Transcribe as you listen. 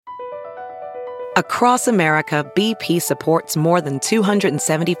Across America, BP supports more than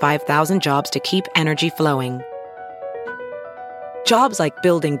 275,000 jobs to keep energy flowing. Jobs like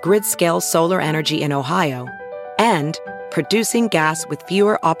building grid-scale solar energy in Ohio and producing gas with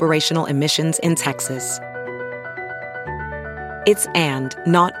fewer operational emissions in Texas. It's and,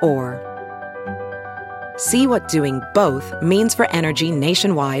 not or. See what doing both means for energy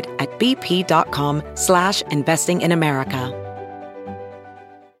nationwide at bp.com/investing in America.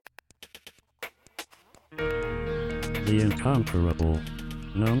 The Incomparable.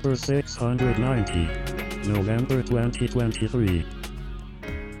 Number 690. November 2023.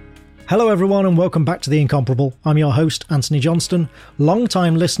 Hello everyone and welcome back to The Incomparable. I'm your host, Anthony Johnston.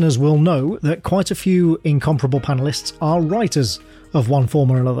 Long-time listeners will know that quite a few Incomparable panellists are writers of one form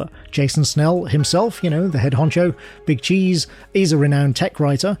or another. Jason Snell himself, the head honcho, Big Cheese, is a renowned tech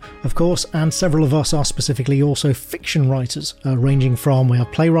writer, of course, and several of us are specifically also fiction writers, ranging from we have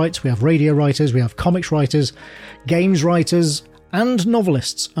playwrights, we have radio writers, we have comics writers, games writers, and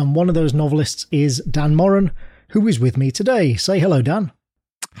novelists. And one of those novelists is Dan Moran, who is with me today. Say hello, Dan.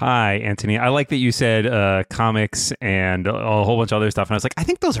 Hi, Anthony. I like that you said comics and a whole bunch of other stuff. And I was like, I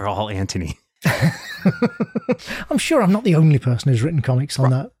think those are all Anthony. I'm sure I'm not the only person who's written comics on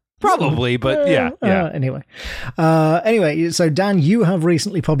that. Probably, but yeah. Anyway, so Dan, you have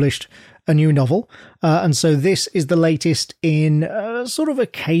recently published a new novel, and so this is the latest in a sort of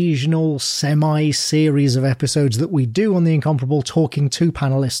occasional semi-series of episodes that we do on The Incomparable, talking to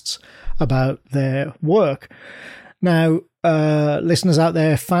panellists about their work. Now, listeners out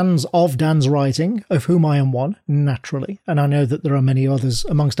there, fans of Dan's writing, of whom I am one, naturally, and I know that there are many others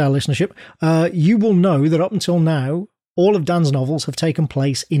amongst our listenership, you will know that up until now, all of Dan's novels have taken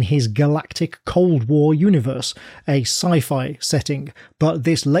place in his galactic Cold War universe, a sci-fi setting. But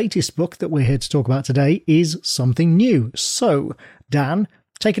this latest book that we're here to talk about today is something new. So, Dan,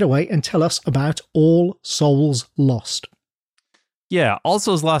 take it away and tell us about All Souls Lost. Yeah, All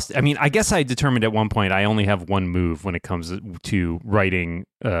Souls Lost. I mean, I guess I determined at one point I only have one move when it comes to writing,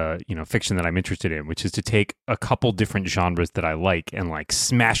 fiction that I'm interested in, which is to take a couple different genres that I like and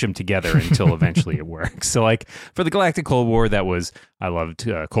smash them together until eventually it works. So for the Galactic Cold War, I loved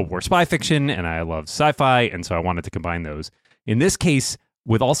Cold War spy fiction and I loved sci-fi, and so I wanted to combine those. In this case,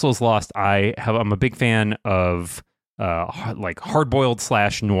 with All Souls Lost, I'm a big fan of hard-boiled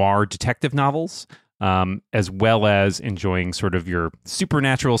 / noir detective novels. As well as enjoying sort of your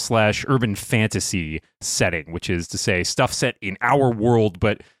supernatural / urban fantasy setting, which is to say stuff set in our world,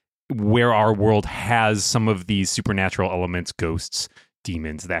 but where our world has some of these supernatural elements, ghosts,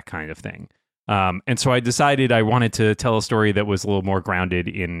 demons, that kind of thing. And so I decided I wanted to tell a story that was a little more grounded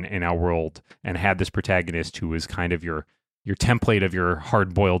in our world and had this protagonist who was kind of your template of your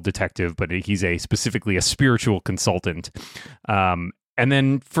hard-boiled detective, but he's specifically a spiritual consultant. And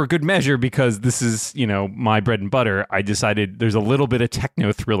then for good measure, because this is, my bread and butter, I decided there's a little bit of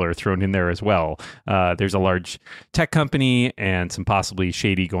techno thriller thrown in there as well. There's a large tech company and some possibly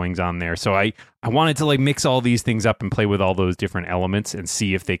shady goings on there. So I wanted to mix all these things up and play with all those different elements and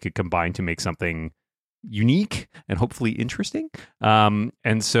see if they could combine to make something unique and hopefully interesting. And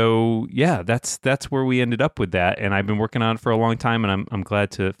so, yeah, that's where we ended up with that. And I've been working on it for a long time, and I'm glad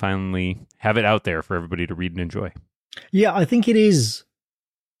to finally have it out there for everybody to read and enjoy. Yeah, I think it is.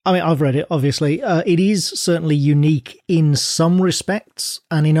 I mean, I've read it, obviously. It is certainly unique in some respects,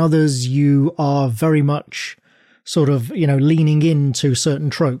 and in others you are very much sort of, leaning into certain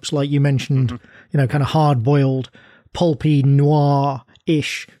tropes, like you mentioned, kind of hard-boiled, pulpy,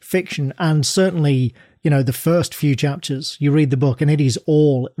 noir-ish fiction, and certainly, the first few chapters, you read the book, and it is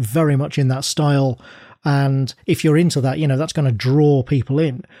all very much in that style. And if you're into that, that's going to draw people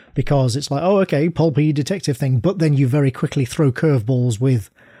in, because it's like, oh, okay, pulpy detective thing. But then you very quickly throw curveballs with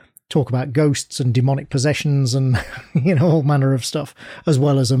talk about ghosts and demonic possessions and, all manner of stuff, as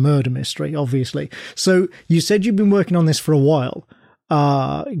well as a murder mystery, obviously. So you said you've been working on this for a while.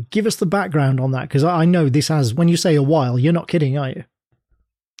 Give us the background on that, because I know this has, when you say a while, you're not kidding, are you?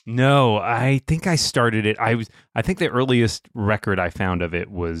 No, I think I started it. I think the earliest record I found of it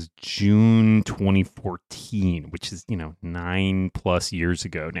was June 2014, which is 9+ years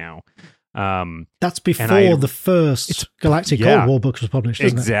ago now. That's before the first Galactic Cold War book was published,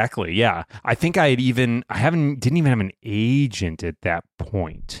 isn't it? Exactly. Yeah, I think didn't even have an agent at that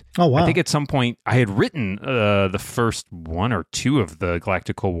point. Oh wow! I think at some point I had written the first one or two of the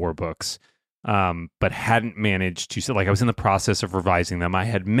Galactic Cold War books. But hadn't managed to, so I was in the process of revising them. I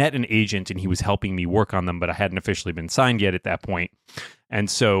had met an agent and he was helping me work on them, but I hadn't officially been signed yet at that point. And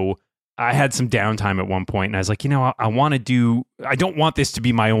so I had some downtime at one point, and I was like, I want to do. I don't want this to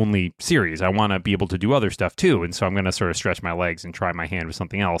be my only series. I want to be able to do other stuff too, and so I'm going to sort of stretch my legs and try my hand with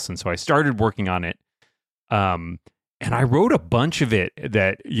something else. And so I started working on it, and I wrote a bunch of it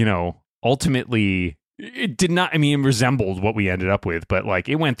that ultimately. It did not, it resembled what we ended up with, but like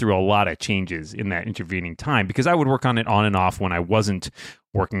it went through a lot of changes in that intervening time because I would work on it on and off when I wasn't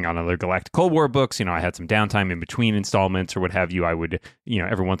working on other Galactic Cold War books. I had some downtime in between installments or what have you. I would,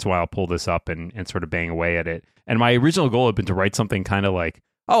 every once in a while pull this up and sort of bang away at it. And my original goal had been to write something kind of like,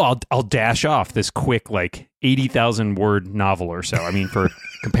 I'll dash off this quick, like 80,000 word novel or so. For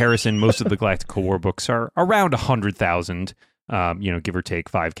comparison, most of the Galactic Cold War books are around 100,000, give or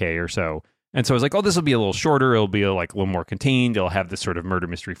take 5K or so. And so I was like, this will be a little shorter. It'll be like a little more contained. It'll have this sort of murder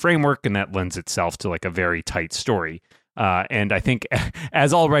mystery framework, and that lends itself to like a very tight story. And I think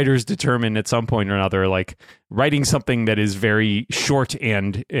as all writers determine at some point or another, like writing something that is very short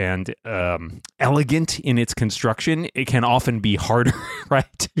and elegant in its construction, it can often be harder,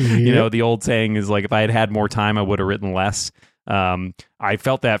 right? Yeah. The old saying is like, if I had had more time, I would have written less. I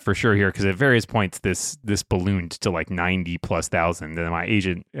felt that for sure here because at various points this ballooned to like 90,000+, and my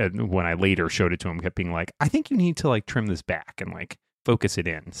agent, when I later showed it to him, kept being like, I think you need to like trim this back and like focus it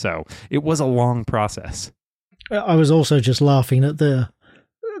in. So it was a long process. I was also just laughing at the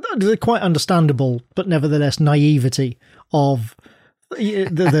quite understandable but nevertheless naivety of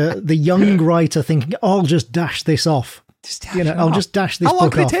the young writer thinking, I'll just dash this off. I'll just dash this book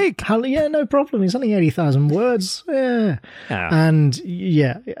off. How long could it take? Yeah, no problem. It's only 80,000 words. Yeah. And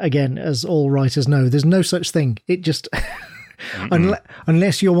again, as all writers know, there's no such thing. It just,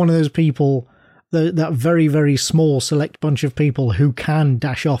 unless you're one of those people, that very, very small select bunch of people who can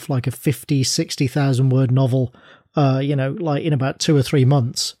dash off like a 50, 60,000 word novel, like in about 2 or 3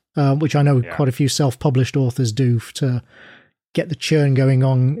 months, which I know quite a few self-published authors do to get the churn going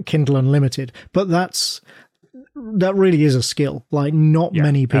on Kindle Unlimited. But that really is a skill. Like not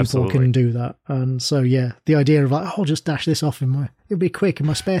many people can do that. And so, the idea of like, I'll just dash this off it'll be quick in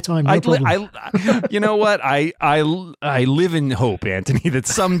my spare time. No problem. You know what? I live in hope, Anthony, that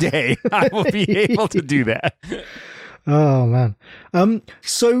someday I will be able to do that. Oh man.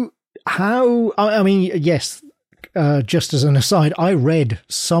 So how, yes, just as an aside, I read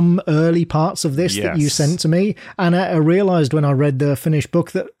some early parts of this that you sent to me. And I realized when I read the finished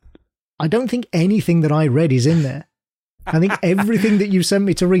book that I don't think anything that I read is in there. I think everything that you sent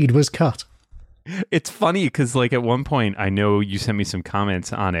me to read was cut. It's funny because, like, at one point, I know you sent me some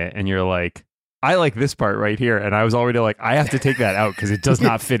comments on it, and you're like, I like this part right here. And I was already like, I have to take that out because it does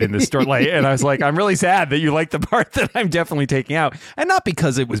not fit in the story. And I was like, I'm really sad that you like the part that I'm definitely taking out. And not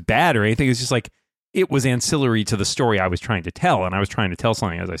because it was bad or anything. It's just like, it was ancillary to the story I was trying to tell. And I was trying to tell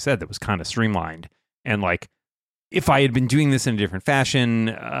something, as I said, that was kind of streamlined. And like, if I had been doing this in a different fashion,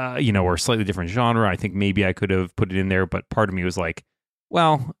 or a slightly different genre, I think maybe I could have put it in there. But part of me was like,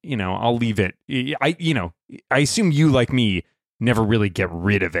 well, I'll leave it. I assume you, like me, never really get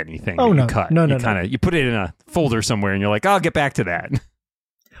rid of anything. Oh, no. You cut. No. You put it in a folder somewhere and you're like, I'll get back to that.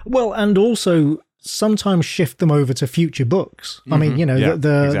 Well, and also sometimes shift them over to future books. I mean, exactly.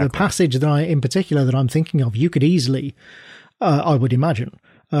 The passage that in particular that I'm thinking of, you could easily, I would imagine,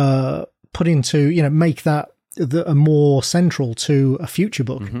 put into, make that a more central to a future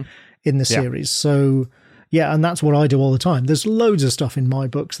book in the series. So, and that's what I do all the time. There's loads of stuff in my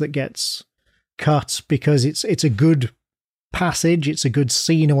books that gets cut because it's a good passage, it's a good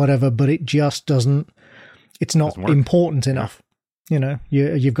scene or whatever, but it just it's not important enough.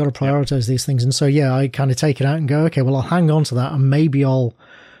 You've got to prioritize these things. And so, I kind of take it out and go, okay, well, I'll hang on to that and maybe I'll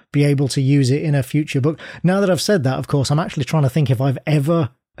be able to use it in a future book. Now that I've said that, of course, I'm actually trying to think if I've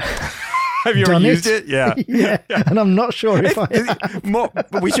ever... Have you ever used it? Yeah. Yeah. And I'm not sure if I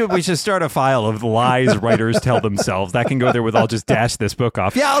have. We should start a file of lies writers tell themselves. That can go there with, I'll just dash this book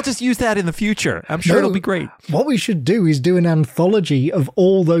off. Yeah, I'll just use that in the future. I'm sure it'll be great. What we should do is do an anthology of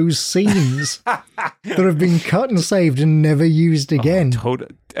all those scenes that have been cut and saved and never used again.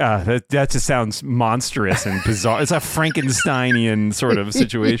 That just sounds monstrous and bizarre. It's a Frankensteinian sort of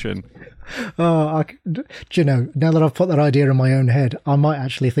situation. Now that I've put that idea in my own head, I might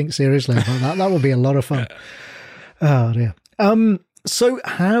actually think seriously about that. That would be a lot of fun. Oh dear. So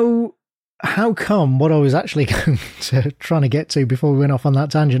how come, what I was actually trying to get to before we went off on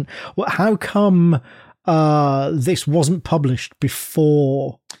that tangent, how come this wasn't published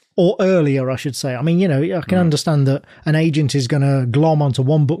before or earlier, I should say? I mean, I can understand that an agent is going to glom onto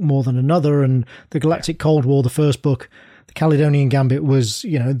one book more than another, and the Galactic Cold War, the first book, the Caledonian Gambit, was,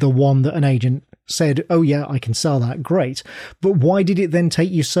 the one that an agent said, oh yeah, I can sell that, great. But why did it then take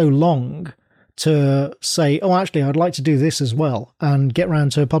you so long to say, oh, actually, I'd like to do this as well and get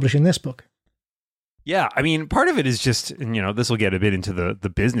around to publishing this book? Yeah, I mean, part of it is just, this will get a bit into the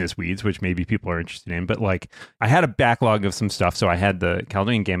business weeds, which maybe people are interested in, but like I had a backlog of some stuff. So I had the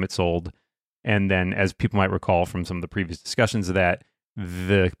Caledonian Gambit sold. And then, as people might recall from some of the previous discussions of that,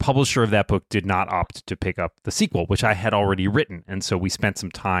 the publisher of that book did not opt to pick up the sequel, which I had already written. And so we spent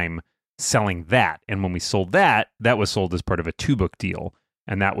some time selling that. And when we sold that, that was sold as part of a 2-book deal.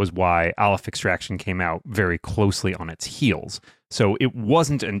 And that was why Aleph Extraction came out very closely on its heels. So it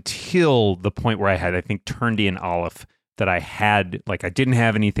wasn't until the point where I had, I think, turned in Aleph that I didn't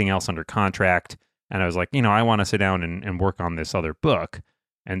have anything else under contract. And I was like, I want to sit down and work on this other book.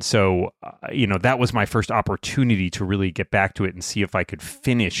 And so, that was my first opportunity to really get back to it and see if I could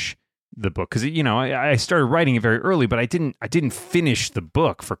finish the book. Because, I started writing it very early, but I didn't finish the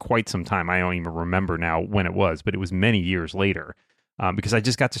book for quite some time. I don't even remember now when it was, but it was many years later. Because I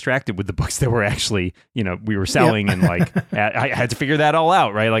just got distracted with the books that were actually, we were selling. Yep. And I had to figure that all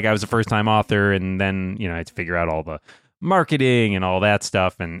out, right? Like I was a first time author, and then, I had to figure out all the marketing and all that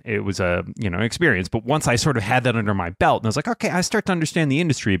stuff. And it was a, experience. But once I sort of had that under my belt and I was like, okay, I start to understand the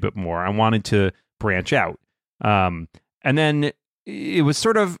industry a bit more. I wanted to branch out. And then it was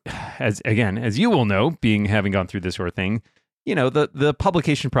sort of, as you will know, having gone through this sort of thing, the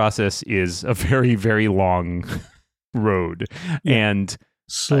publication process is a very, very long road. Yeah. And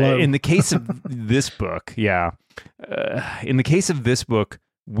slow. In the case of this book,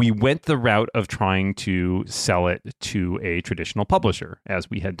 we went the route of trying to sell it to a traditional publisher, as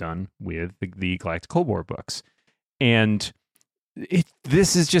we had done with the Galactic Cold War books. And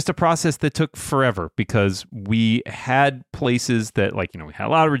this is just a process that took forever, because we had places that, we had a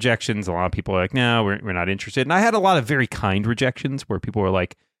lot of rejections. A lot of people were like, no, we're not interested. And I had a lot of very kind rejections where people were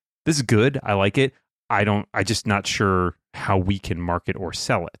like, this is good, I like it. I just not sure how we can market or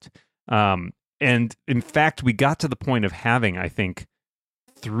sell it. And in fact, we got to the point of having, I think,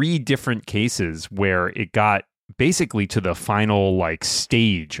 3 different cases where it got basically to the final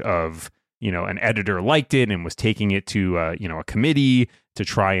stage of, an editor liked it and was taking it to, a committee to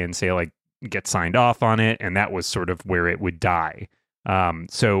try and say get signed off on it. And that was sort of where it would die.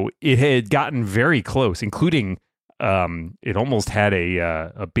 So it had gotten very close, including it almost had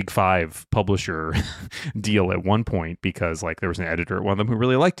a Big 5 publisher deal at one point, because there was an editor at one of them who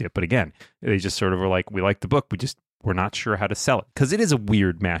really liked it. But again, they just sort of were like, we like the book, we're not sure how to sell it, because it is a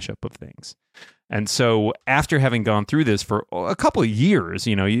weird mashup of things. And so after having gone through this for a couple of years,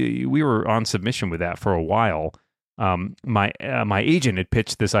 we were on submission with that for a while. My agent had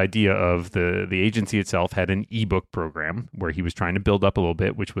pitched this idea of the agency itself had an ebook program where he was trying to build up a little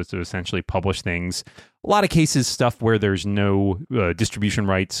bit, which was to essentially publish things. A lot of cases, stuff where there's no distribution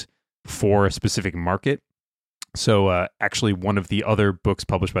rights for a specific market. So actually, one of the other books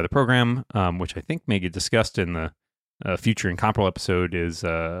published by the program, which I think may get discussed in the future Incomparable episode, is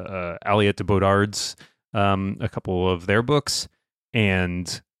Aliette de Baudard's, a couple of their books.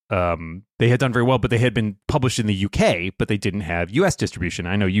 And they had done very well, but they had been published in the UK, but they didn't have US distribution.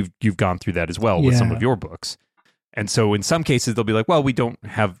 I know you've gone through that as well with some of your books. And so in some cases, they'll be like, well, we don't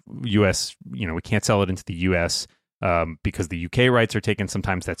have US, we can't sell it into the US because the UK rights are taken.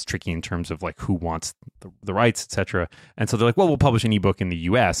 Sometimes that's tricky in terms of who wants the rights, etc. And so they're like, well, we'll publish an ebook in the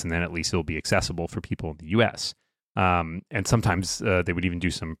US, and then at least it'll be accessible for people in the US. And sometimes they would even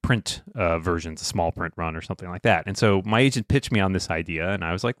do some print versions, a small print run or something like that. And so my agent pitched me on this idea, and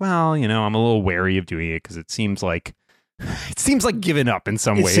I was like, well, I'm a little wary of doing it because it seems like giving up in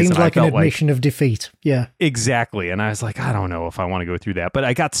some ways. It seems like an admission of defeat. Yeah, exactly. And I was like, I don't know if I want to go through that. But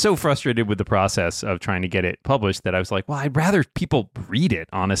I got so frustrated with the process of trying to get it published that I was like, well, I'd rather people read it,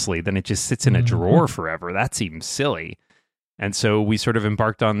 honestly, than it just sits in a drawer forever. That seems silly. And so we sort of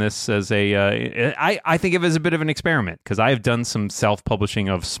embarked on this as I think of it as a bit of an experiment, because I have done some self-publishing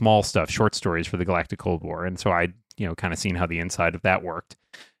of small stuff, short stories for the Galactic Cold War. And so I'd, kind of seen how the inside of that worked.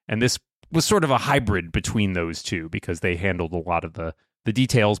 And this was sort of a hybrid between those two, because they handled a lot of the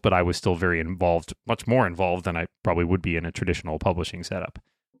details, but I was still very involved, much more involved than I probably would be in a traditional publishing setup.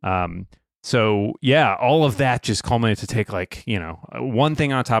 So yeah, all of that just culminated to take one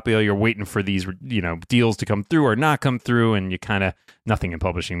thing on top of the other. You're waiting for these, deals to come through or not come through, and you nothing in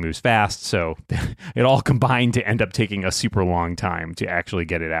publishing moves fast. So it all combined to end up taking a super long time to actually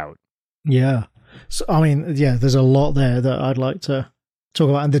get it out. Yeah. So, there's a lot there that I'd like to talk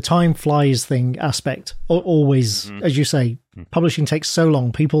about. And the time flies thing aspect, always, as you say, publishing takes so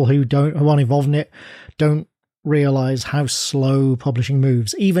long. People who aren't involved in it don't realize how slow publishing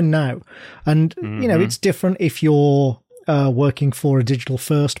moves even now. And it's different if you're working for a digital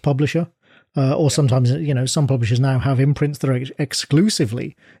first publisher Or sometimes, some publishers now have imprints that are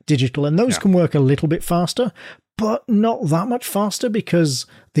exclusively digital, and those can work a little bit faster, but not that much faster, because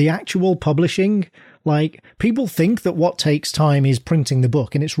the actual publishing, like, people think that what takes time is printing the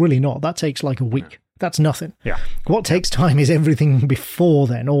book, and it's really not. That takes like a week. That's nothing. Yeah. What takes time is everything before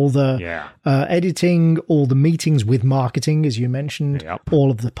then, all the editing, all the meetings with marketing, as you mentioned, all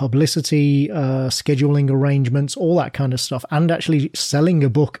of the publicity, scheduling arrangements, all that kind of stuff, and actually selling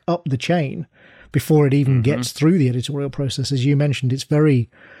a book up the chain before it even gets through the editorial process. As you mentioned, it's very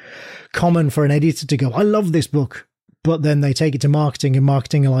common for an editor to go, I love this book, but then they take it to marketing, and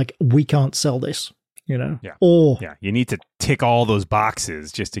marketing are like, we can't sell this. Or you need to tick all those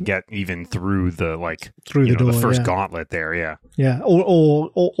boxes just to get even through the the door, the first gauntlet there.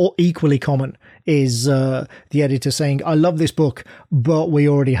 Or equally common is the editor saying, I love this book, but we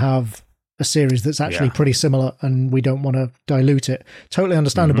already have a series that's actually pretty similar and we don't want to dilute it. Totally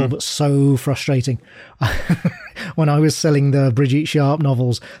understandable, but so frustrating. When I was selling the Bridget Sharp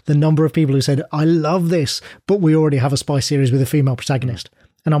novels, the number of people who said, I love this, but we already have a spy series with a female protagonist.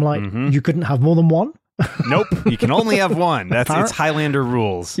 And I'm like, you couldn't have more than one? Nope, you can only have one. It's Highlander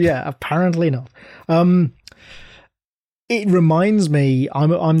rules. Yeah, apparently not. It reminds me,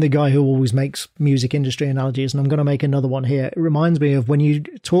 I'm the guy who always makes music industry analogies, and I'm going to make another one here. It reminds me of when you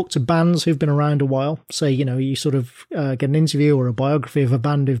talk to bands who've been around a while, say, you sort of get an interview or a biography of a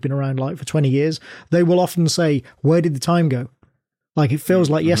band who've been around like for 20 years, they will often say, where did the time go? Like, it feels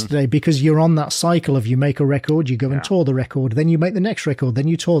like yesterday, because you're on that cycle of you make a record, you go and tour the record, then you make the next record, then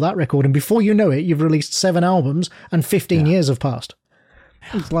you tour that record, and before you know it, you've released 7 albums and 15 years have passed.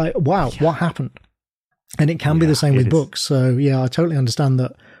 It's like, wow, what happened? And it can be the same with books. So, I totally understand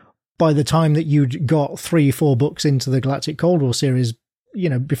that by the time that you'd got 3-4 books into the Galactic Cold War series,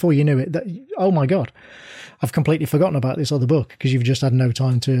 before you knew it, oh my God, I've completely forgotten about this other book because you've just had no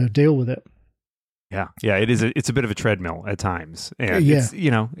time to deal with it. Yeah, it is. It's a bit of a treadmill at times, and it's,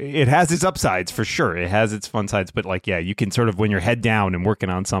 it has its upsides for sure. It has its fun sides, but you can sort of, when you're head down and working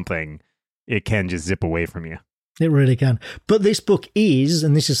on something, it can just zip away from you. It really can. But this book is,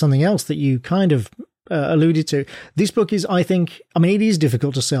 and this is something else that you kind of alluded to. This book is, I think, it is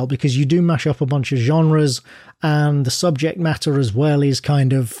difficult to sell because you do mash up a bunch of genres, and the subject matter as well is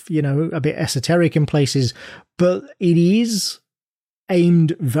kind of, a bit esoteric in places, but it is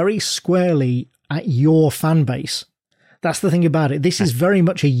aimed very squarely at your fan base. That's the thing about it. This is very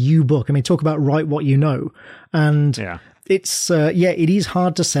much a you book. Talk about write what you know. And it's, it is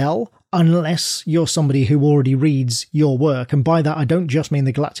hard to sell unless you're somebody who already reads your work. And by that, I don't just mean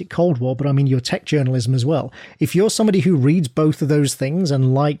the Galactic Cold War, but I mean your tech journalism as well. If you're somebody who reads both of those things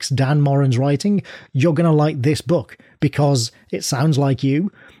and likes Dan Moren's writing, you're going to like this book because it sounds like you.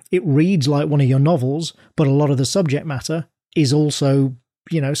 It reads like one of your novels, but a lot of the subject matter is also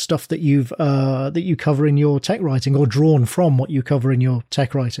stuff that you cover in your tech writing, or drawn from what you cover in your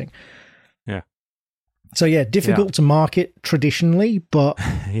tech writing. So difficult to market traditionally, but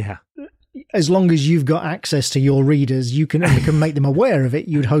as long as you've got access to your readers, you can make them aware of it.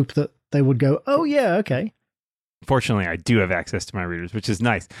 You'd hope that they would go, oh yeah, okay. Fortunately, I do have access to my readers, which is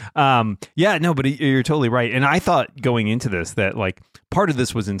nice. But you're totally right. And I thought going into this that part of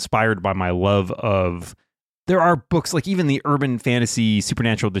this was inspired by my love of, there are books, like even the urban fantasy,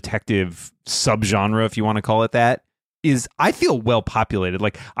 supernatural detective subgenre, if you want to call it that, is, I feel, well populated.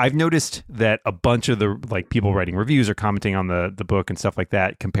 Like, I've noticed that a bunch of the people writing reviews or commenting on the book and stuff like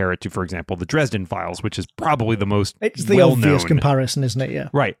that compare it to, for example, the Dresden Files, which is probably the most It's the obvious comparison, isn't it? Yeah.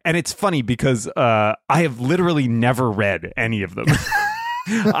 Right. And it's funny because I have literally never read any of them.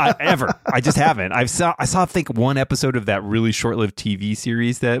 Ever. I just haven't. I saw I think one episode of that really short-lived TV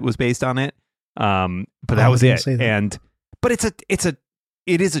series that was based on it. But that was it. But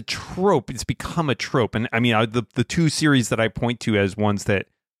it is a trope. It's become a trope. And the two series that I point to as ones that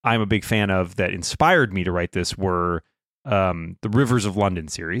I'm a big fan of that inspired me to write this were the Rivers of London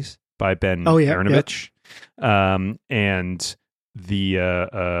series by Ben Aronovich, and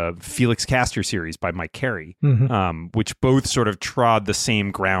the Felix Castor series by Mike Carey, which both sort of trod the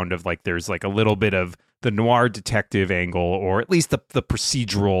same ground of there's a little bit of the noir detective angle, or at least the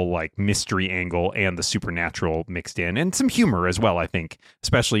procedural mystery angle, and the supernatural mixed in, and some humor as well, I think,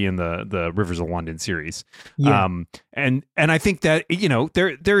 especially in the Rivers of London series. And I think that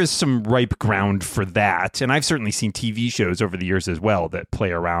there is some ripe ground for that, and I've certainly seen TV shows over the years as well that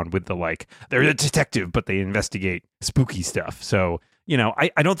play around with they're a detective but they investigate spooky stuff. So I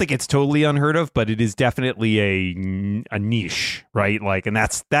don't think it's totally unheard of, but it is definitely a niche, right? And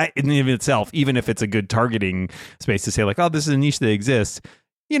that's that in and of itself, even if it's a good targeting space to say oh, this is a niche that exists,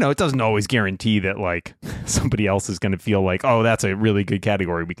 it doesn't always guarantee that somebody else is going to feel oh, that's a really good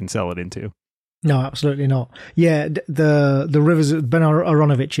category we can sell it into. No, absolutely not. Yeah, the Rivers, Ben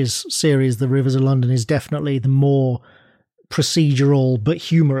Aronovich's series, The Rivers of London, is definitely the more procedural but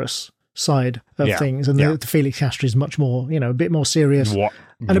humorous side of things, and the Felix Castor is much more, a bit more serious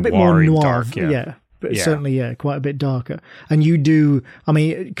and a bit more noir. Dark, but certainly, quite a bit darker. And you do,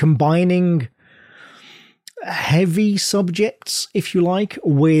 combining heavy subjects, if you like,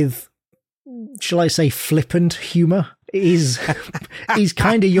 with, shall I say, flippant humor is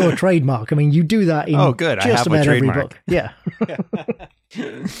kind of your trademark. You do that in just about every book. Yeah.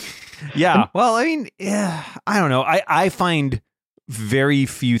 Yeah. Well, I don't know. I find very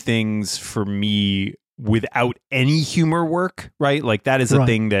few things for me without any humor work, right? Like that is a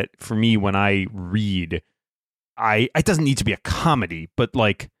thing that for me, when I read, it doesn't need to be a comedy, but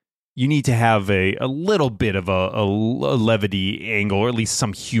like you need to have a little bit of a levity angle, or at least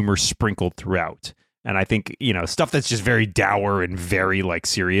some humor sprinkled throughout. And I think, stuff that's just very dour and very like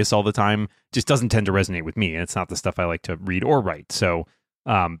serious all the time just doesn't tend to resonate with me. And it's not the stuff I like to read or write. So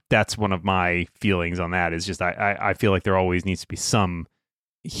that's one of my feelings on that, is just I feel like there always needs to be some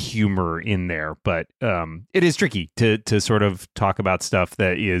humor in there. But it is tricky to sort of talk about stuff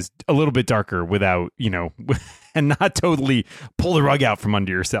that is a little bit darker without, and not totally pull the rug out from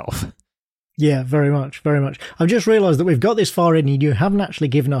under yourself. Yeah, very much, very much. I've just realised that we've got this far in and you haven't actually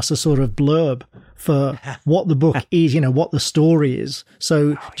given us a sort of blurb for what the book is, what the story is.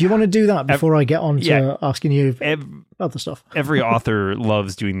 So do you want to do that before I get on to asking you other stuff? Every author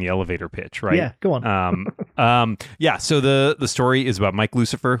loves doing the elevator pitch, right? Yeah, go on. So the story is about Mike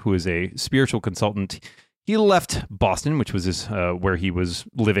Lucifer, who is a spiritual consultant. He left Boston, which was where he was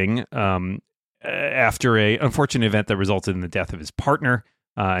living, after a unfortunate event that resulted in the death of his partner.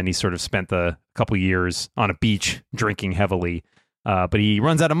 And he sort of spent the couple years on a beach drinking heavily. But he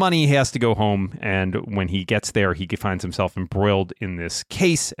runs out of money. He has to go home. And when he gets there, he finds himself embroiled in this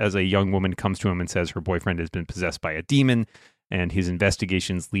case as a young woman comes to him and says her boyfriend has been possessed by a demon. And his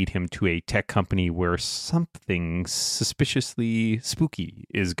investigations lead him to a tech company where something suspiciously spooky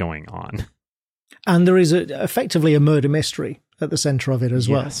is going on. And there is effectively a murder mystery at the center of it as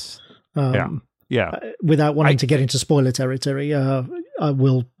well. Yeah. Without wanting to get into spoiler territory,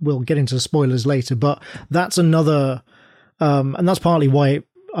 we'll get into spoilers later, but that's another, and that's partly why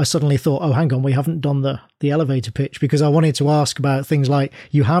I suddenly thought, oh, hang on, we haven't done the elevator pitch, because I wanted to ask about things like,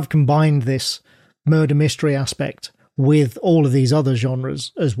 you have combined this murder mystery aspect with all of these other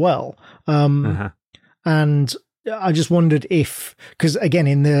genres as well. And I just wondered if, because again,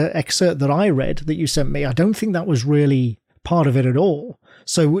 in the excerpt that I read that you sent me, I don't think that was really part of it at all.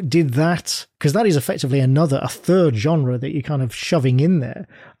 So did that, because that is effectively a third genre that you're kind of shoving in there.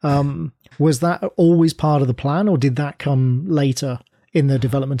 Was that always part of the plan, or did that come later in the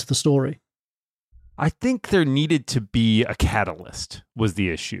development of the story? I think there needed to be a catalyst was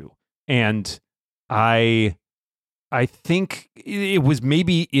the issue. And I think it was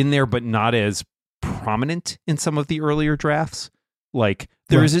maybe in there, but not as prominent in some of the earlier drafts. Like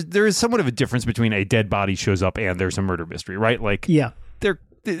there is somewhat of a difference between a dead body shows up and there's a murder mystery, right? Like, yeah,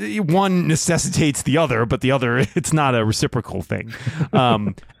 one necessitates the other, but the other, it's not a reciprocal thing.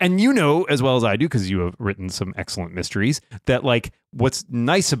 And as well as I do, because you have written some excellent mysteries, that like what's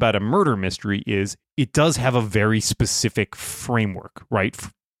nice about a murder mystery is it does have a very specific framework, right?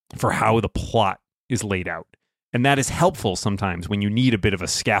 For how the plot is laid out. And that is helpful sometimes when you need a bit of a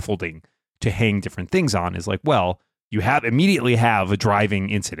scaffolding to hang different things on, is like, well, you immediately have a driving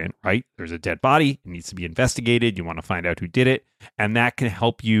incident, right? There's a dead body. It needs to be investigated. You want to find out who did it. And that can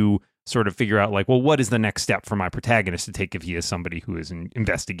help you sort of figure out like, well, what is the next step for my protagonist to take if he is somebody who is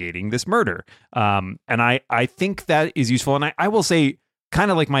investigating this murder? And I think that is useful. And I will say,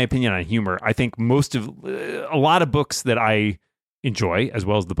 kind of like my opinion on humor, I think a lot of books that I enjoy, as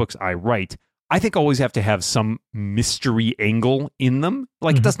well as the books I write, I think always have to have some mystery angle in them.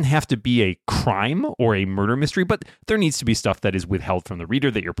 Like it doesn't have to be a crime or a murder mystery, but there needs to be stuff that is withheld from the reader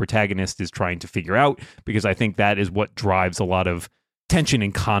that your protagonist is trying to figure out, because I think that is what drives a lot of tension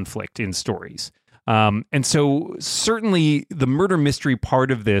and conflict in stories. And so certainly the murder mystery part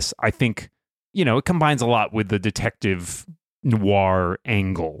of this, I think, it combines a lot with the detective noir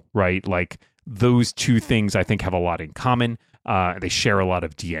angle, right? Like those two things I think have a lot in common. They share a lot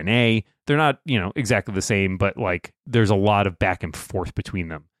of DNA. They're not, exactly the same, but like there's a lot of back and forth between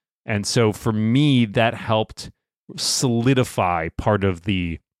them. And so for me, that helped solidify part of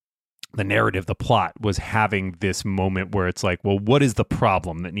the narrative, the plot, was having this moment where it's like, well, what is the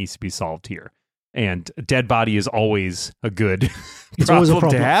problem that needs to be solved here? And a dead body is always a good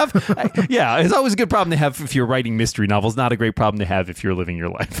problem to have. It's always a good problem to have if you're writing mystery novels, not a great problem to have if you're living your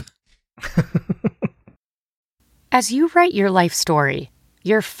life. As you write your life story,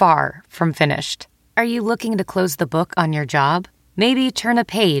 you're far from finished. Are you looking to close the book on your job? Maybe turn a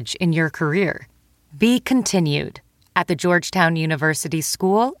page in your career? Be continued at the Georgetown University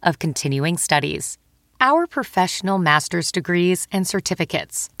School of Continuing Studies. Our professional master's degrees and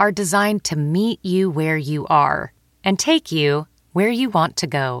certificates are designed to meet you where you are and take you where you want to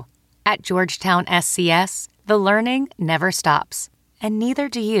go. At Georgetown SCS, the learning never stops, and neither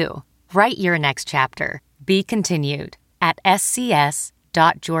do you. Write your next chapter. Be continued at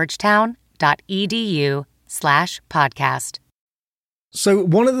scs.georgetown.edu/podcast. So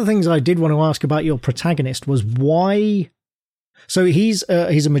one of the things I did want to ask about your protagonist was why. So he's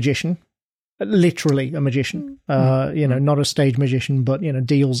a magician, literally a magician. Not a stage magician, but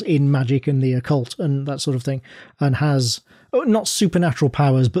deals in magic and the occult and that sort of thing, and has not supernatural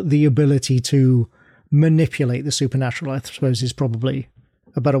powers, but the ability to manipulate the supernatural, I suppose, is probably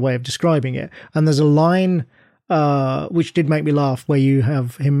a better way of describing it. And there's a line which did make me laugh, where you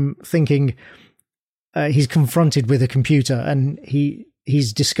have him thinking he's confronted with a computer and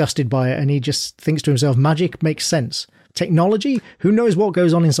he's disgusted by it, and he just thinks to himself, magic makes sense. Technology, who knows what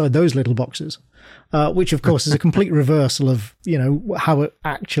goes on inside those little boxes? Which, of course, is a complete reversal of how it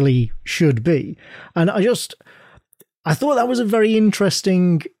actually should be. And I thought that was a very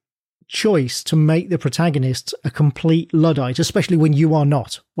interesting choice to make the protagonist a complete Luddite, especially when you are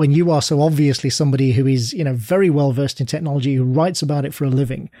not. When you are so obviously somebody who is, very well versed in technology, who writes about it for a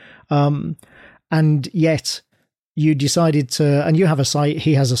living, and yet you decided to, and you have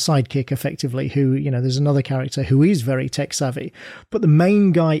he has a sidekick effectively who, there's another character who is very tech savvy, but the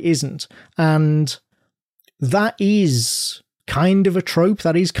main guy isn't. And that is kind of a trope.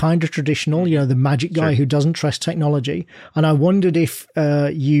 That is kind of traditional, the magic guy who doesn't trust technology. And I wondered if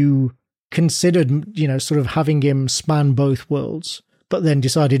you considered, sort of having him span both worlds, but then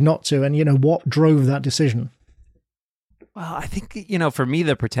decided not to. And, what drove that decision? Well, I think, for me,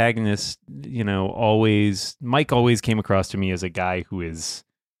 the protagonist, Mike always came across to me as a guy who is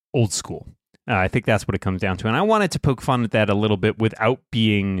old school. I think that's what it comes down to. And I wanted to poke fun at that a little bit without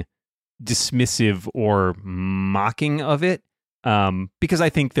being dismissive or mocking of it, because I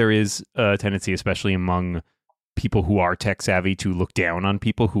think there is a tendency, especially among people who are tech savvy, to look down on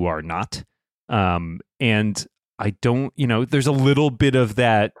people who are not. And I don't, there's a little bit of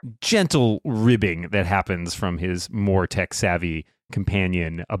that gentle ribbing that happens from his more tech savvy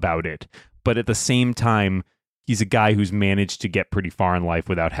companion about it. But at the same time, he's a guy who's managed to get pretty far in life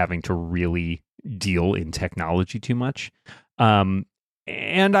without having to really deal in technology too much.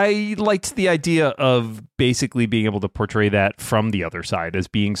 And I liked the idea of basically being able to portray that from the other side as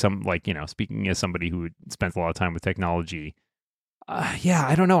being speaking as somebody who spends a lot of time with technology.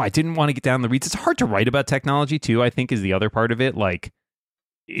 I don't know. I didn't want to get down the weeds. It's hard to write about technology too, I think, is the other part of it. Like,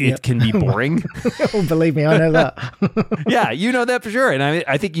 it can be boring. Oh, believe me, I know that. Yeah, you know that for sure. And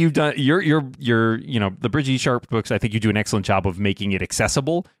I think you've done the Bridge E. Sharp books. I think you do an excellent job of making it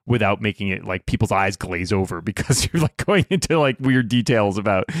accessible without making it like people's eyes glaze over because you're like going into like weird details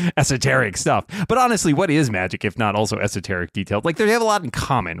about esoteric stuff. But honestly, what is magic if not also esoteric details? Like, they have a lot in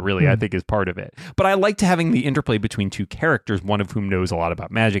common, really, I think is part of it. But I liked having the interplay between two characters, one of whom knows a lot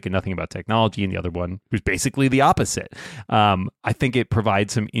about magic and nothing about technology, and the other one who's basically the opposite. I think it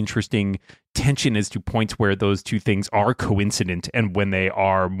provides some interesting tension as to points where those two things are coincident and when they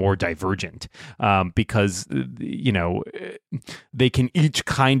are more divergent, because they can each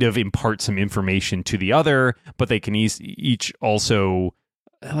kind of impart some information to the other, but they can each also,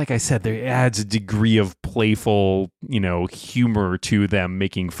 like I said, there adds a degree of playful, humor to them,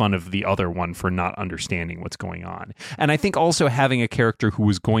 making fun of the other one for not understanding what's going on. And I think also having a character who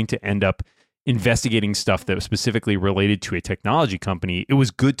was going to end up investigating stuff that was specifically related to a technology company, it was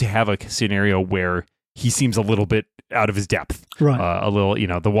good to have a scenario where he seems a little bit out of his depth, right? A little,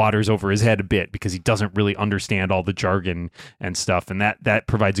 the water's over his head a bit because he doesn't really understand all the jargon and stuff, and that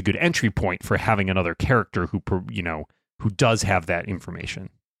provides a good entry point for having another character who does have that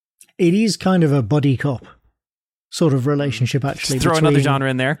information. It is kind of a buddy cop sort of relationship, actually. Just throw another genre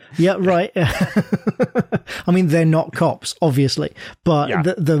in there. Yeah, right. I mean, they're not cops, obviously, but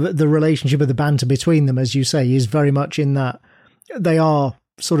the relationship of the banter between them, as you say, is very much in that they are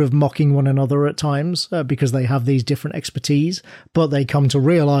sort of mocking one another at times because they have these different expertise, but they come to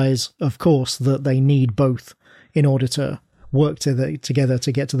realize, of course, that they need both in order to work together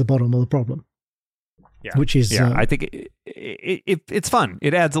to get to the bottom of the problem. Yeah. Which is... I think it's fun.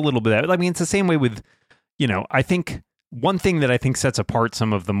 It adds a little bit of that. I mean, it's the same way with... I think one thing that I think sets apart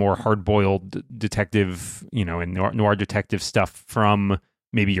some of the more hard-boiled detective, and noir detective stuff from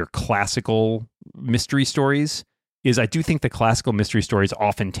maybe your classical mystery stories is I do think the classical mystery stories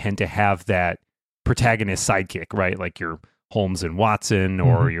often tend to have that protagonist sidekick, right? Like your Holmes and Watson,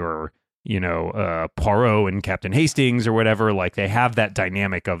 or your, Poirot and Captain Hastings or whatever. Like, they have that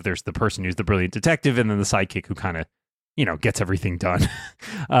dynamic of there's the person who's the brilliant detective and then the sidekick who kind of, gets everything done.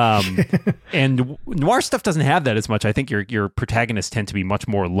 And noir stuff doesn't have that as much. I think your protagonists tend to be much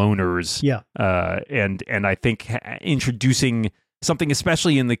more loners. Yeah. And I think introducing something,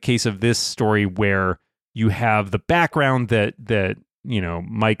 especially in the case of this story, where you have the background that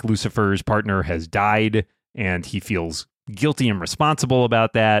Mike Lucifer's partner has died and he feels guilty and responsible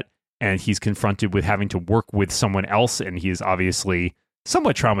about that. And he's confronted with having to work with someone else. And he is obviously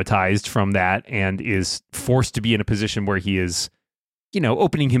somewhat traumatized from that and is forced to be in a position where he is,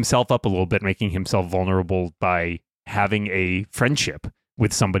 opening himself up a little bit, making himself vulnerable by having a friendship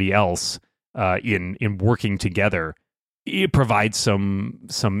with somebody else in working together. It provides some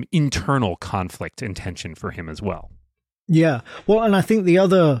internal conflict and tension for him as well. Yeah. Well, and I think the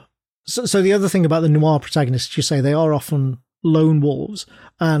other thing about the noir protagonists, you say they are often lone wolves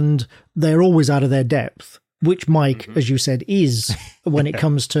and they're always out of their depth, which Mike, as you said, is when it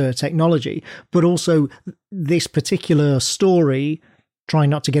comes to technology. But also this particular story,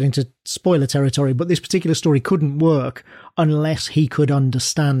 trying not to get into spoiler territory, but this particular story couldn't work unless he could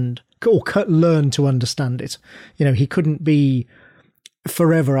understand or learn to understand it. He couldn't be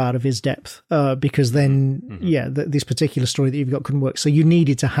forever out of his depth because then, this particular story that you've got couldn't work. So you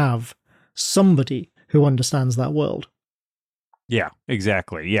needed to have somebody who understands that world. Yeah,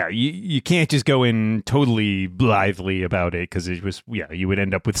 exactly. Yeah, you can't just go in totally blithely about it because it was, you would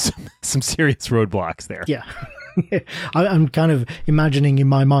end up with some serious roadblocks there. Yeah. I'm kind of imagining in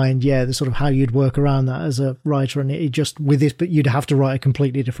my mind, the sort of how you'd work around that as a writer, and it just with this, but you'd have to write a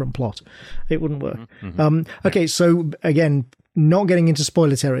completely different plot. It wouldn't work. Okay, so again, not getting into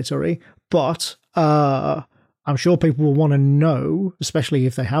spoiler territory, but I'm sure people will want to know, especially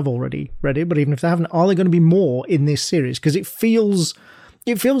if they have already read it, but even if they haven't, are there going to be more in this series? Because it feels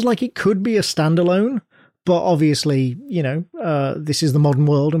like it could be a standalone, but obviously, this is the modern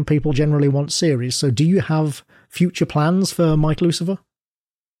world and people generally want series. So do you have future plans for Mike Lucifer?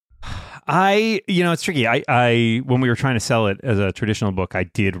 It's tricky. I when we were trying to sell it as a traditional book, I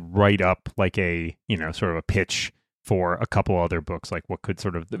did write up like a, sort of a pitch for a couple other books, like what could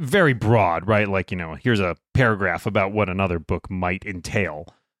sort of very broad, right? Like, here's a paragraph about what another book might entail.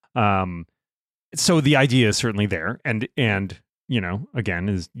 So the idea is certainly there. And, again,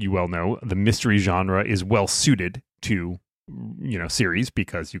 as you well know, the mystery genre is well suited to, series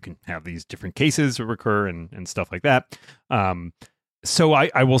because you can have these different cases recur and stuff like that. So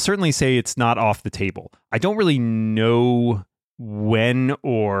I will certainly say it's not off the table. I don't really know when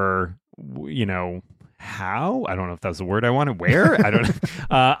or, how. I don't know if that's the word I wanted. Where? I don't know.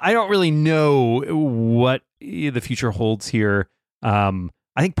 I don't really know what the future holds here. I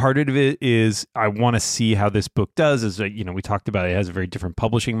think part of it is I want to see how this book does. As we talked about, it has a very different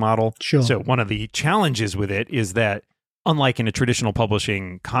publishing model. Sure. So one of the challenges with it is that, unlike in a traditional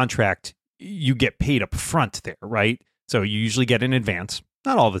publishing contract, you get paid up front there, right? So you usually get in advance.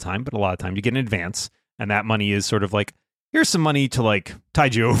 Not all the time, but a lot of time you get in advance. And that money is sort of like, here's some money to like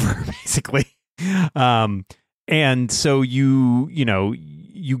tide you over, basically. And so you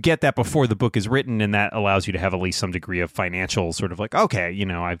get that before the book is written, and that allows you to have at least some degree of financial sort of like, okay,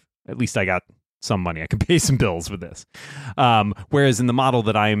 I got some money. I can pay some bills with this. Whereas in the model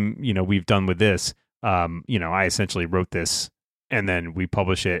that we've done with this, I essentially wrote this and then we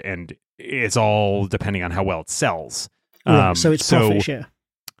publish it, and it's all depending on how well it sells. So it's profit share.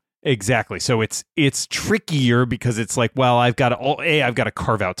 Exactly. So it's trickier because it's like, well, I've got to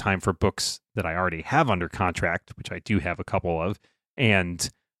carve out time for books that I already have under contract, which I do have a couple of, and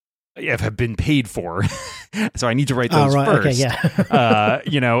have been paid for. So I need to write those first. Okay,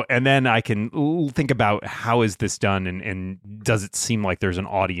 yeah. And then I can think about how is this done, and does it seem like there's an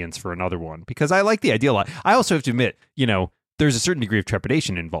audience for another one? Because I like the idea a lot. I also have to admit, there's a certain degree of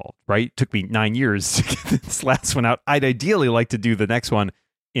trepidation involved, right? It took me 9 years to get this last one out. I'd ideally like to do the next one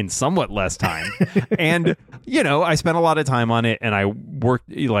in somewhat less time. And, I spent a lot of time on it, and I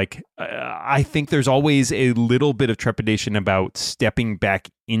worked I think there's always a little bit of trepidation about stepping back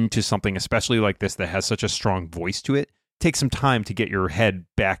into something, especially like this, that has such a strong voice to it. Take some time to get your head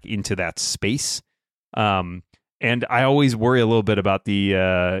back into that space. And I always worry a little bit about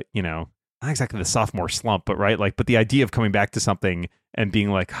the, not exactly the sophomore slump, but right. But the idea of coming back to something and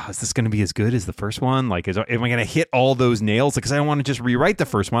being like, oh, is this going to be as good as the first one? Like, am I going to hit all those nails? Because I don't want to just rewrite the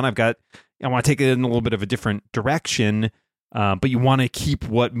first one. I want to take it in a little bit of a different direction. But you want to keep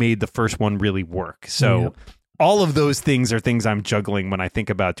what made the first one really work. So all of those things are things I'm juggling when I think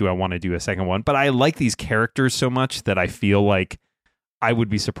about, do I want to do a second one? But I like these characters so much that I feel like I would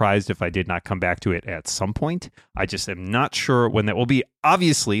be surprised if I did not come back to it at some point. I just am not sure when that will be.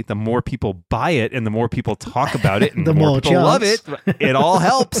 Obviously, the more people buy it and the more people talk about it and the more people love it, it all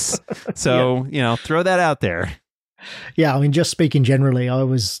helps. So, throw that out there. Yeah, I mean, just speaking generally, I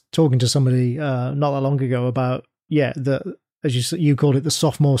was talking to somebody not that long ago about, as you called it, the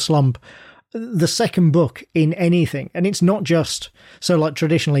sophomore slump. The second book in anything, and it's not just so like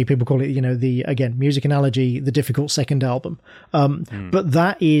traditionally people call it, the music analogy, the difficult second album, but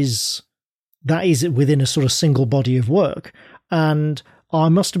that is within a sort of single body of work. And I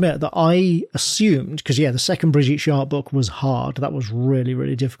must admit that I assumed, because the second Brigitte Sharp book was hard, that was really,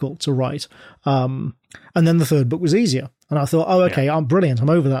 really difficult to write, and then the third book was easier. And I thought, I'm brilliant. I'm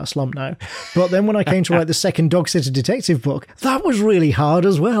over that slump now. But then when I came to write the second Dog Sitter Detective book, that was really hard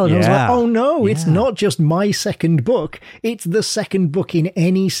as well. And I was like, oh no, it's not just my second book. It's the second book in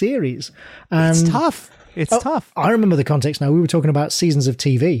any series. And it's tough. It's tough. I remember the context now. We were talking about seasons of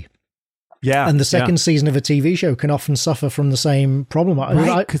TV. Yeah. And the second season of a TV show can often suffer from the same problem.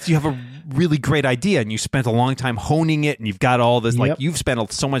 Right, because you have a really great idea and you spent a long time honing it and you've got all this, you've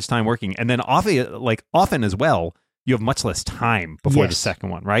spent so much time working. And then often as well, you have much less time before the second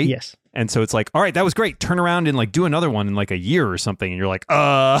one, right? Yes. And so it's like, all right, that was great. Turn around and do another one in a year or something. And you're like,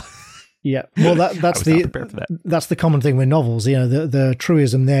 Yeah, well, that's the common thing with novels. The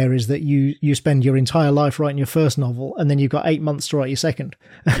truism there is that you spend your entire life writing your first novel, and then you've got 8 months to write your second.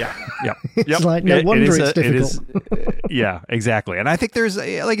 Yeah. It's like no wonder it's difficult. Yeah, exactly. And I think there's,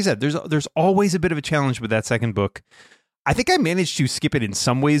 like you said, there's always a bit of a challenge with that second book. I think I managed to skip it in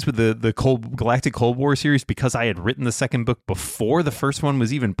some ways with the Galactic Cold War series because I had written the second book before the first one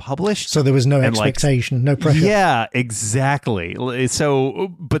was even published. So there was no expectation, no pressure. Yeah, exactly.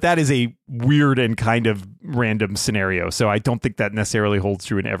 So, but that is a weird and kind of random scenario. So I don't think that necessarily holds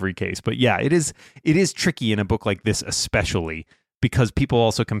true in every case. But yeah, it is tricky in a book like this, especially because people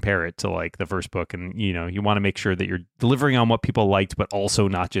also compare it to the first book, and you want to make sure that you're delivering on what people liked, but also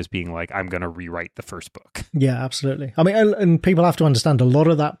not just being I'm going to rewrite the first book. Yeah, absolutely. I mean, and people have to understand a lot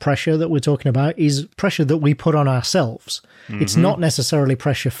of that pressure that we're talking about is pressure that we put on ourselves. Mm-hmm. It's not necessarily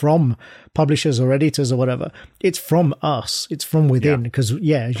pressure from publishers or editors or whatever. It's from us. It's from within. Because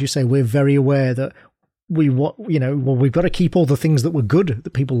as you say, we're very aware that we've got to keep all the things that were good that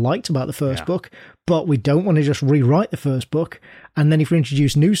people liked about the first book, but we don't want to just rewrite the first book. And then if we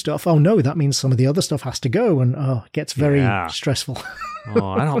introduce new stuff, that means some of the other stuff has to go, and it gets very stressful.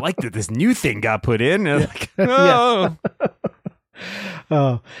 I don't like that this new thing got put in. But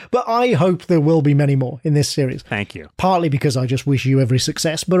I hope there will be many more in this series. Thank you. Partly because I just wish you every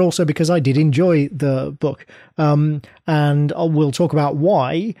success, but also because I did enjoy the book. And we'll talk about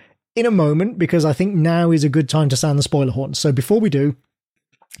why in a moment, because I think now is a good time to sound the spoiler horn. So before we do,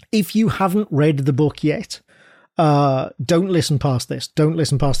 if you haven't read the book yet, don't listen past this. Don't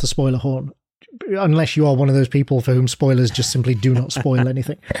listen past the spoiler horn, unless you are one of those people for whom spoilers just simply do not spoil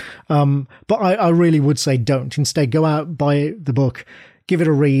anything. But I really would say don't. Instead, go out, buy the book, give it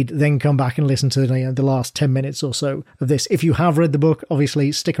a read, then come back and listen to the last 10 minutes or so of this. If you have read the book,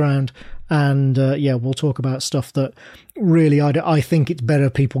 obviously stick around, and we'll talk about stuff that really I think it's better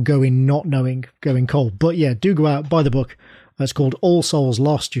people go in not knowing, going cold. But do go out, buy the book. It's called All Souls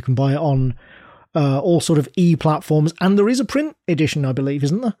Lost. You can buy it on all sort of e-platforms, and there is a print edition, I believe,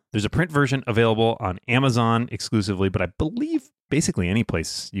 isn't there? There's a print version available on Amazon exclusively, but I believe basically any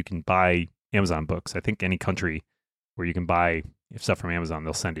place you can buy Amazon books. I think any country where you can buy stuff from Amazon,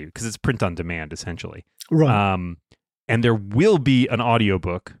 they'll send you, because it's print on demand essentially. Right. And there will be an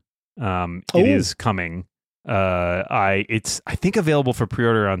audiobook. It is coming. It's I think available for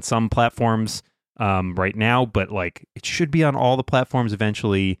pre-order on some platforms right now, but it should be on all the platforms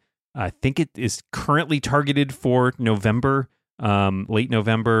eventually. I think it is currently targeted for November, late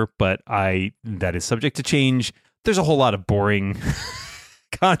November, but that is subject to change. There's a whole lot of boring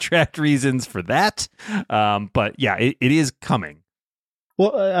contract reasons for that. But it is coming.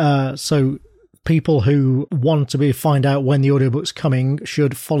 Well, so people who want to find out when the audiobook's coming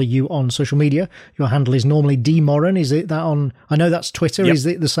should follow you on social media. Your handle is normally dmoran. Is it that on? I know that's Twitter. Yep. Is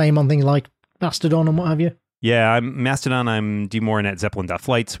it the same on things like Mastodon and what have you? Yeah, I'm Mastodon. I'm dmoran at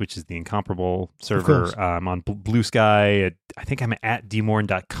Zeppelin.flights, which is the incomparable server. I'm on Blue Sky. I think I'm at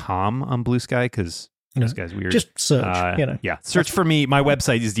dmoran.com on Blue Sky because this guy's weird. Just search. Yeah, search for me. My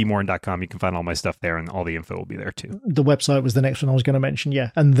website is dmoran.com. You can find all my stuff there, and all the info will be there too. The website was the next one I was going to mention.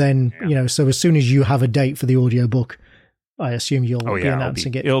 Yeah, and then so as soon as you have a date for the audiobook, I assume you'll be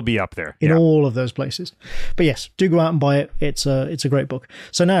announcing it. It'll be up there in all of those places. But yes, do go out and buy it. It's a great book.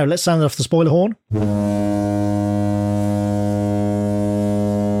 So now let's sound off the spoiler horn.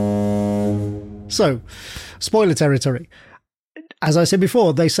 So, spoiler territory. as I said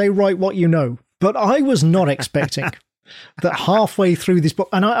before, they say write what you know, but I was not expecting that halfway through this book,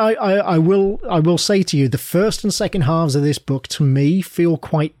 and I will say to you, the first and second halves of this book to me feel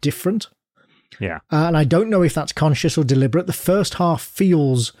quite different. Yeah. And I don't know if that's conscious or deliberate. The first half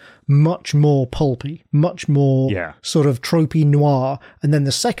feels much more pulpy, much more sort of tropey noir. And then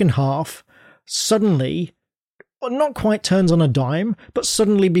the second half suddenly, not quite turns on a dime, but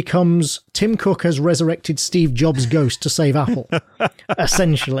suddenly becomes Tim Cook has resurrected Steve Jobs' ghost to save Apple,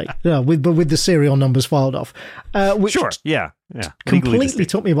 essentially, with the serial numbers filed off. Which completely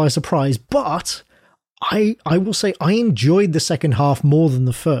took me by surprise. But I will say I enjoyed the second half more than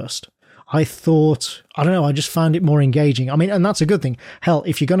the first. I thought, I don't know, I just found it more engaging. I mean, and that's a good thing. Hell,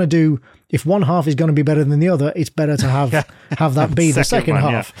 if one half is going to be better than the other, it's better to have that be the second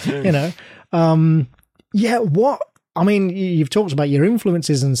half, you know? You've talked about your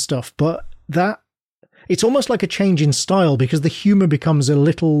influences and stuff, but it's almost like a change in style because the humor becomes a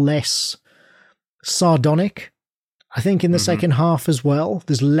little less sardonic. I think in the second half as well,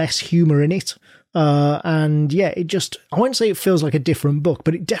 there's less humor in it. I won't say it feels like a different book,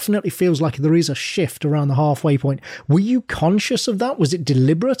 but it definitely feels like there is a shift around the halfway point. Were you conscious of that? Was it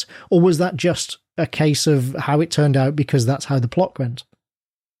deliberate, or was that just a case of how it turned out because that's how the plot went?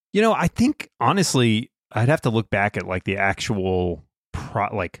 You know, I think honestly, I'd have to look back at like the actual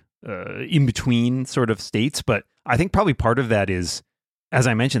in between sort of states, but I think probably part of that is, as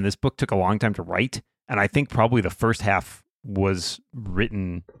I mentioned, this book took a long time to write, and I think probably the first half was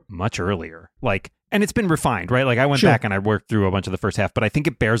written much earlier, and it's been refined, right? Like I went back and I worked through a bunch of the first half, but I think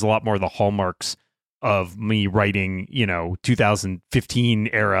it bears a lot more of the hallmarks of me writing, 2015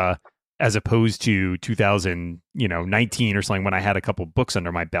 era as opposed to 2019 or something when I had a couple books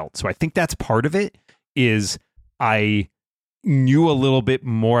under my belt. So I think that's part of it. Is I knew a little bit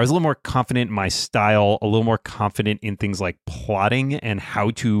more. I was a little more confident in my style, a little more confident in things like plotting and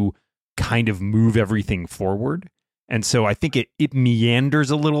how to kind of move everything forward. And so I think it meanders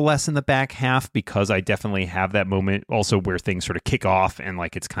a little less in the back half because I definitely have that moment also where things sort of kick off and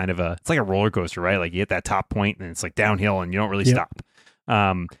like it's kind of it's like a roller coaster, right? Like you hit that top point and it's like downhill and you don't really stop.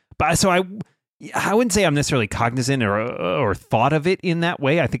 But so I wouldn't say I'm necessarily cognizant or thought of it in that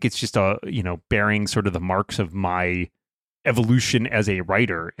way. I think it's just bearing sort of the marks of my evolution as a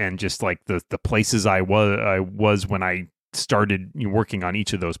writer and just like the places I was when I started working on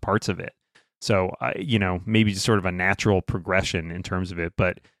each of those parts of it. So, maybe just sort of a natural progression in terms of it.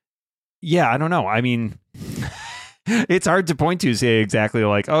 But yeah, I don't know. I mean, it's hard to point to say exactly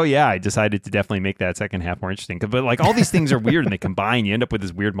like, oh, yeah, I decided to definitely make that second half more interesting. But like all these things are weird and they combine. You end up with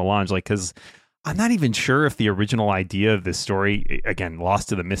this weird melange, like because I'm not even sure if the original idea of this story, again, lost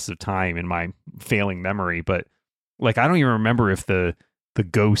to the mists of time in my failing memory. But like, I don't even remember if the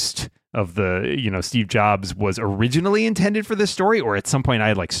ghost of the, Steve Jobs was originally intended for this story, or at some point I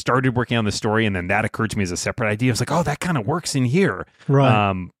had like started working on the story and then that occurred to me as a separate idea. I was like, oh, that kind of works in here.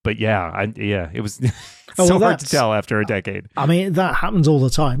 Right. But it was hard to tell after a decade. I mean, that happens all the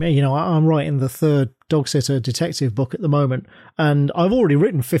time. I'm writing the third Dog Sitter detective book at the moment, and I've already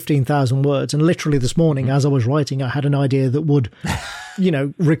written 15,000 words. And literally this morning, as I was writing, I had an idea that would,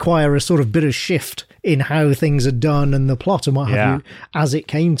 require a sort of bit of shift in how things are done and the plot and what have you as it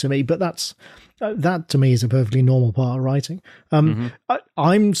came to me. But that to me is a perfectly normal part of writing.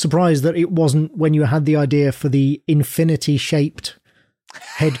 I'm surprised that it wasn't when you had the idea for the infinity shaped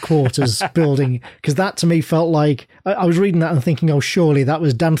headquarters building, because that to me felt like I was reading that and thinking, oh, surely that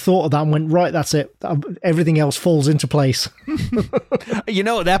was Dan thought of that and went, right, that's it, everything else falls into place.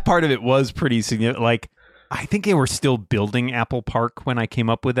 That part of it was pretty significant. Like I think they were still building Apple Park when I came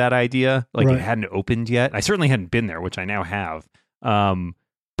up with that idea. Like it hadn't opened yet. I certainly hadn't been there, which I now have.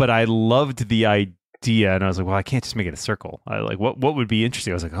 But I loved the idea, and I was like, well, I can't just make it a circle. I like what would be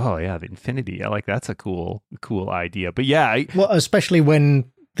interesting. I was like, oh yeah, the infinity. I like that's a cool idea. But yeah, especially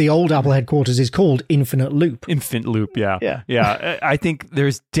when the old Apple headquarters is called Infinite Loop. Infinite Loop, yeah. I think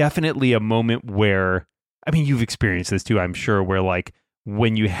there's definitely a moment where, I mean, you've experienced this too, I'm sure, where like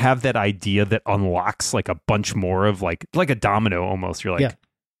when you have that idea that unlocks like a bunch more of like a domino almost, you're like,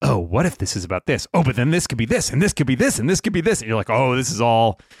 oh, what if this is about this? Oh, but then this could be this, and this could be this, and this could be this. And you're like, oh, this is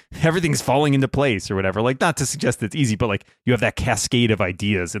everything's falling into place or whatever. Like, not to suggest that it's easy, but like you have that cascade of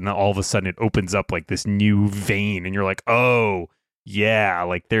ideas, and then all of a sudden it opens up like this new vein, and you're like, oh, yeah,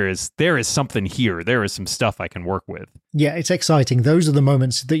 like there is something here. There is some stuff I can work with. Yeah, it's exciting. Those are the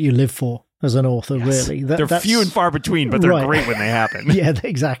moments that you live for as an author, really. They're few and far between, but they're great when they happen. Yeah,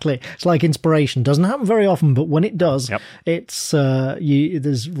 exactly. It's like inspiration. Doesn't happen very often, but when it does, it's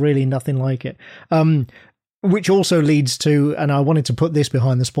there's really nothing like it. Which also leads to, and I wanted to put this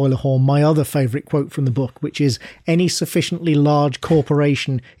behind the spoiler horn, my other favourite quote from the book, which is, any sufficiently large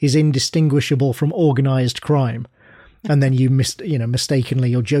corporation is indistinguishable from organised crime. And then you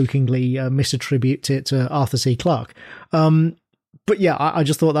mistakenly or jokingly misattribute it to Arthur C. Clarke. But yeah, I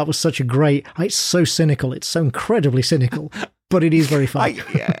just thought that was such a great... It's so cynical. It's so incredibly cynical, but it is very fun.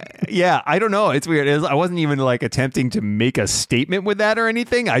 I don't know. It's weird. I wasn't even like attempting to make a statement with that or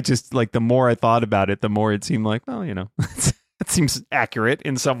anything. I just like, the more I thought about it, the more it seemed like, well, it seems accurate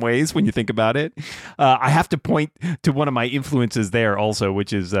in some ways when you think about it. I have to point to one of my influences there also,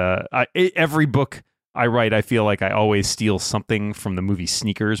 which is every book I write, I feel like I always steal something from the movie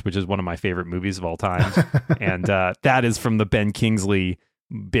Sneakers, which is one of my favorite movies of all time. And that is from the Ben Kingsley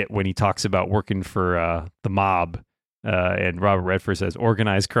bit when he talks about working for the mob. And Robert Redford says,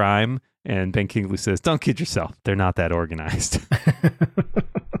 organized crime. And Ben Kingsley says, don't kid yourself. They're not that organized.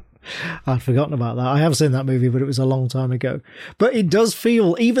 I'd forgotten about that. I have seen that movie, but it was a long time ago. But it does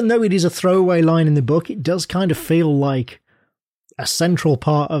feel, even though it is a throwaway line in the book, it does kind of feel like a central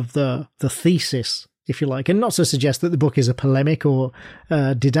part of the thesis, if you like, and not to suggest that the book is a polemic or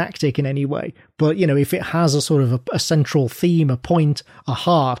didactic in any way, but, if it has a sort of a central theme, a point, a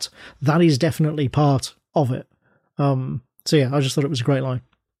heart, that is definitely part of it. So yeah, I just thought it was a great line.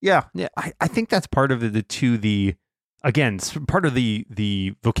 Yeah. I think that's part of part of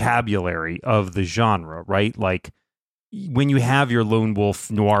the vocabulary of the genre, right? Like, when you have your lone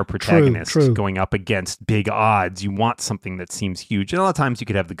wolf noir protagonist going up against big odds, you want something that seems huge. And a lot of times you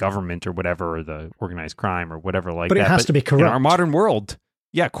could have the government or whatever, or the organized crime or whatever like that. But it has to be corrupt. In our modern world,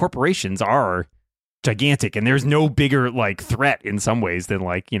 corporations are gigantic, and there's no bigger like threat in some ways than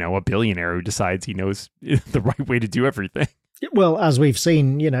like, a billionaire who decides he knows the right way to do everything. Well, as we've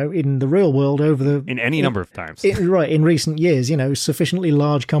seen, in the real world in any number of times. In recent years, sufficiently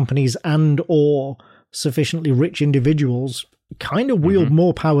large companies and or sufficiently rich individuals kind of wield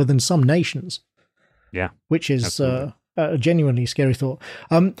more power than some nations. Yeah. Which is a genuinely scary thought.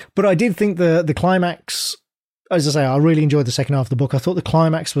 But I did think the climax, as I say, I really enjoyed the second half of the book. I thought the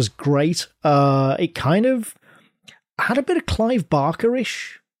climax was great. It kind of had a bit of Clive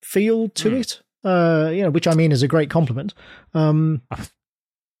Barker-ish feel to it, which I mean is a great compliment.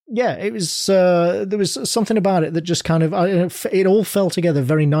 Yeah, it was. There was something about it that just kind of it all fell together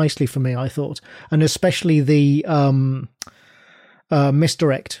very nicely for me, I thought, and especially the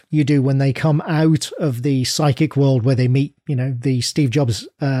misdirect you do when they come out of the psychic world where they meet, the Steve Jobs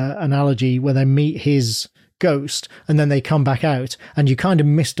analogy where they meet his ghost, and then they come back out, and you kind of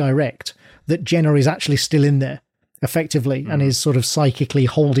misdirect that Jenna is actually still in there, effectively, and is sort of psychically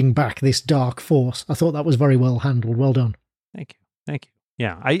holding back this dark force. I thought that was very well handled. Well done. Thank you.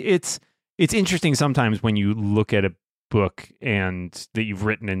 Yeah, it's interesting sometimes when you look at a book and that you've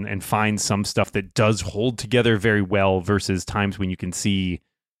written and find some stuff that does hold together very well versus times when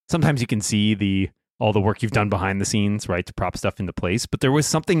sometimes you can see all the work you've done behind the scenes, right, to prop stuff into place. But there was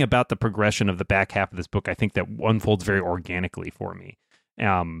something about the progression of the back half of this book, I think, that unfolds very organically for me.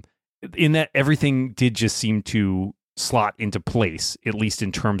 In that everything did just seem to slot into place, at least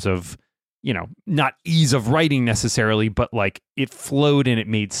in terms of, not ease of writing necessarily, but like it flowed and it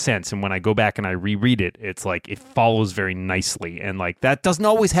made sense. And when I go back and I reread it, it's like it follows very nicely. And like that doesn't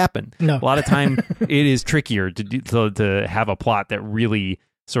always happen. No. A lot of time it is trickier to have a plot that really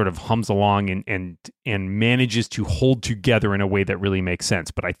sort of hums along and manages to hold together in a way that really makes sense.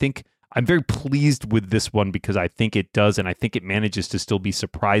 But I think I'm very pleased with this one because I think it does, and I think it manages to still be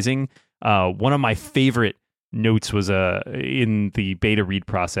surprising. One of my favorite notes was in the beta read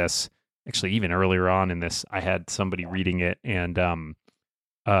process. Actually, even earlier on in this, I had somebody reading it, and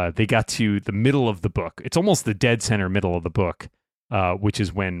they got to the middle of the book. It's almost the dead center middle of the book, which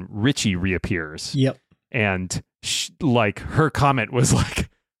is when Richie reappears. Yep. And her comment was like,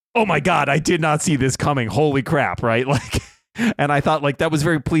 "Oh my God, I did not see this coming. Holy crap!" Right? Like, and I thought like that was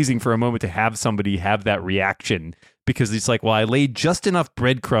very pleasing for a moment to have somebody have that reaction, because it's like, well, I laid just enough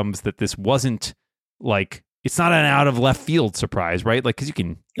breadcrumbs that this wasn't like. It's not an out of left field surprise, right? Like, because you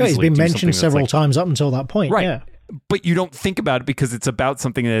can. Yeah, he's been mentioned several times up until that point, right? Yeah. But you don't think about it because it's about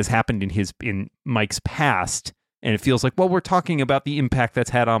something that has happened in Mike's past, and it feels like, well, we're talking about the impact that's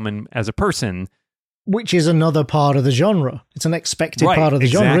had on him as a person, which is another part of the genre. It's an expected part of the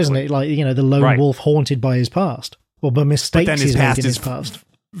genre, isn't it? Like, the lone wolf haunted by his past, or by mistakes he's made in his past.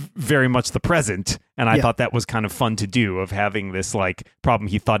 Very much the present, and I thought that was kind of fun to do, of having this like problem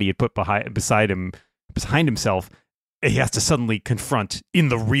he thought he had put behind himself, he has to suddenly confront in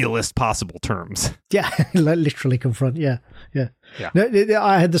the realest possible terms. Yeah, literally confront. Yeah. No,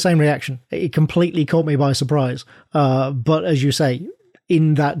 I had the same reaction. It completely caught me by surprise. But as you say,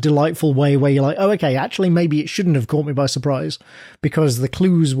 in that delightful way where you're like, oh, okay, actually, maybe it shouldn't have caught me by surprise because the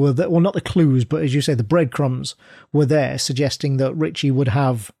clues were there. Well, not the clues, but as you say, the breadcrumbs were there suggesting that Richie would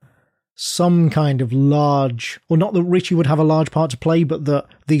have some kind of large, or not that Richie would have a large part to play, but that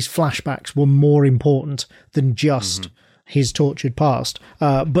these flashbacks were more important than just his tortured past.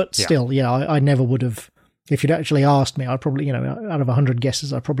 But still, I never would have. If you'd actually asked me, I'd probably, out of 100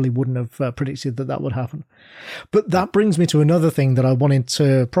 guesses, I probably wouldn't have predicted that would happen. But that brings me to another thing that I wanted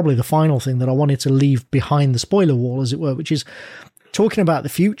to, probably the final thing that I wanted to leave behind the spoiler wall, as it were, which is talking about the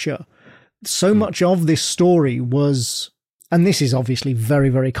future. So much of this story was, and this is obviously very,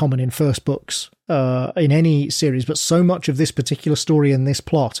 very common in first books in any series, but so much of this particular story and this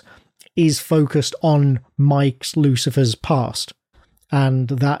plot is focused on Mike's Lucifer's past. And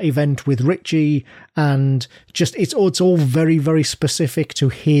that event with Richie, and just it's all very, very specific to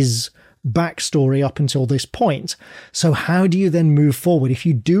his backstory up until this point. So how do you then move forward? If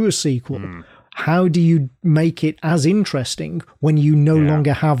you do a sequel, how do you make it as interesting when you no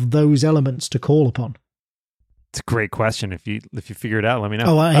longer have those elements to call upon? It's a great question. If you figure it out, let me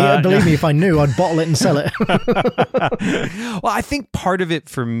know. Believe me, if I knew, I'd bottle it and sell it. Well, I think part of it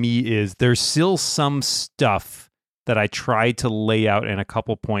for me is there's still some stuff that I try to lay out in a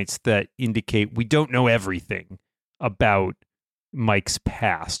couple points that indicate we don't know everything about Mike's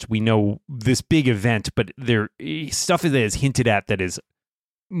past. We know this big event, but there stuff that is hinted at that is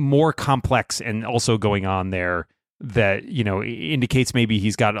more complex and also going on there that, indicates maybe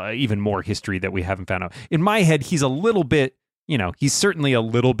he's got even more history that we haven't found out. In my head, he's a little bit, he's certainly a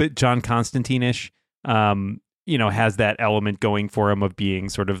little bit John Constantine-ish, has that element going for him of being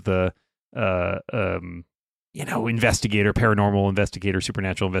sort of the, investigator, paranormal investigator,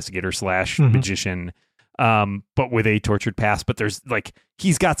 supernatural investigator / magician, but with a tortured past. But there's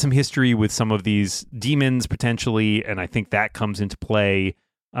he's got some history with some of these demons potentially, and I think that comes into play.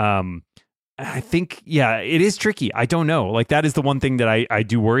 I think, it is tricky. I don't know. That is the one thing that I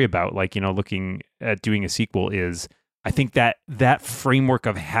do worry about, looking at doing a sequel is I think that framework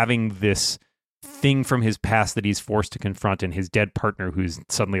of having this thing from his past that he's forced to confront and his dead partner who's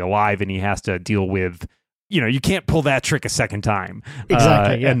suddenly alive and he has to deal with, you can't pull that trick a second time.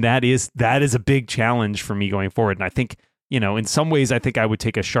 Exactly. And that is a big challenge for me going forward. And I think, in some ways, I think I would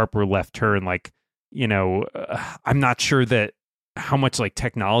take a sharper left turn. I'm not sure that how much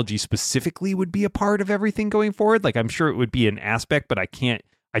technology specifically would be a part of everything going forward. I'm sure it would be an aspect, but I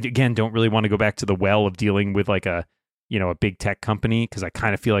again, don't really want to go back to the well of dealing with a big tech company, because I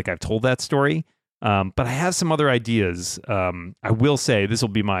kind of feel like I've told that story. But I have some other ideas. I will say this will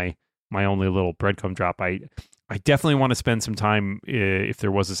be my only little breadcrumb drop. I definitely want to spend some time. If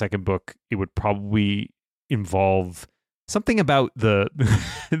there was a second book, it would probably involve something about the,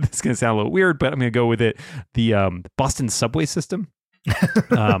 this is going to sound a little weird, but I'm going to go with it. The Boston subway system.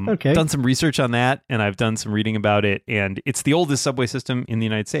 Okay. Done some research on that, and I've done some reading about it, and it's the oldest subway system in the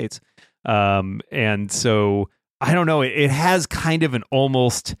United States. And so I don't know, it has kind of an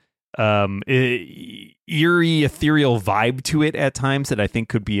almost eerie, ethereal vibe to it at times that I think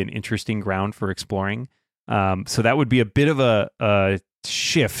could be an interesting ground for exploring. So that would be a bit of a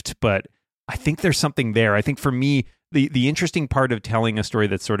shift, but I think there's something there. I think for me, the interesting part of telling a story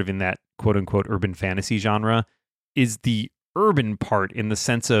that's sort of in that quote unquote urban fantasy genre is the urban part, in the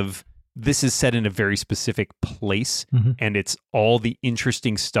sense of this is set in a very specific place, and it's all the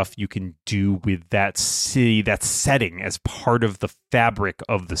interesting stuff you can do with that city, that setting as part of the fabric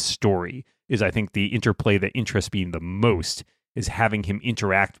of the story is, I think, the interplay that interests me the most is having him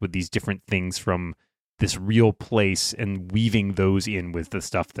interact with these different things from this real place and weaving those in with the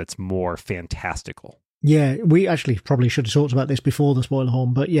stuff that's more fantastical. Yeah, we actually probably should have talked about this before the spoiler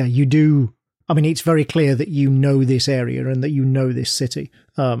horn, but yeah, you do. I mean, it's very clear that you know this area and that you know this city.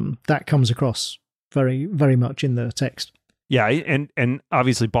 That comes across very, very much in the text. Yeah, and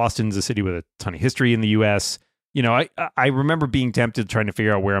obviously Boston's a city with a ton of history in the U.S. I remember being tempted trying to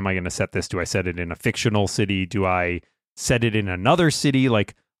figure out, where am I going to set this? Do I set it in a fictional city? Do I set it in another city?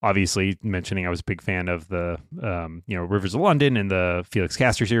 Obviously, mentioning I was a big fan of the Rivers of London and the Felix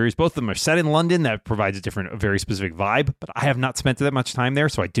Castor series. Both of them are set in London. That provides a very specific vibe, but I have not spent that much time there,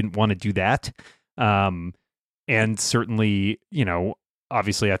 so I didn't want to do that. And certainly,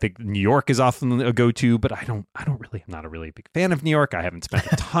 obviously I think New York is often a go-to, but I'm not a really big fan of New York. I haven't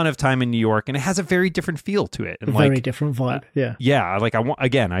spent a ton of time in New York, and it has a very different feel to it. And a very different vibe. Yeah. Yeah.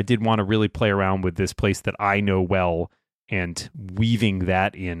 I did want to really play around with this place that I know well, and weaving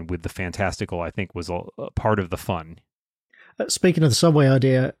that in with the fantastical, I think, was a part of the fun. Speaking of the subway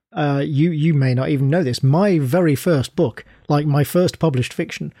idea, you may not even know this. My very first book, my first published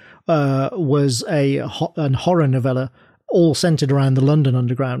fiction, was a horror novella all centered around the London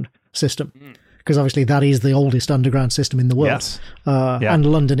Underground system. Because obviously that is the oldest underground system in the world. Yes. And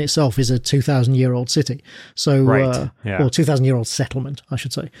London itself is a 2,000-year-old city. So, Right. or 2,000-year-old settlement, I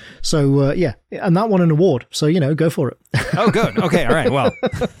should say. So, and that won an award. So, go for it. Oh, good. Okay. All right. Well,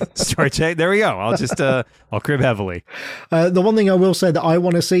 start check. There we go. I'll just, I'll crib heavily. The one thing I will say that I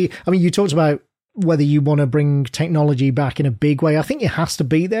want to see, I mean, you talked about whether you want to bring technology back in a big way. I think it has to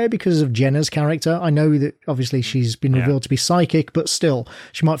be there because of Jenna's character. I know that obviously she's been revealed to be psychic, but still,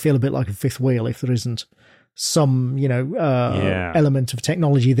 she might feel a bit like a fifth wheel if there isn't some, element of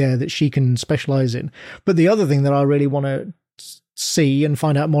technology there that she can specialize in. But the other thing that I really want to see and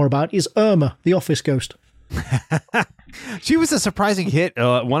find out more about is Irma, the office ghost. She was a surprising hit.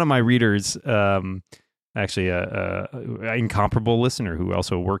 One of my readers, actually a incomparable listener who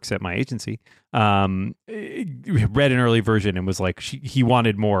also works at my agency, read an early version and was like, he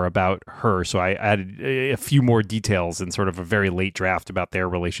wanted more about her. So I added a few more details in sort of a very late draft about their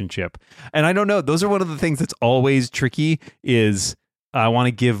relationship. And I don't know, those are one of the things that's always tricky is I want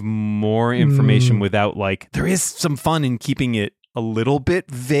to give more information without there is some fun in keeping it a little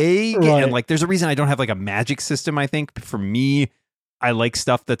bit vague. Right. And there's a reason I don't have a magic system. I think for me, I like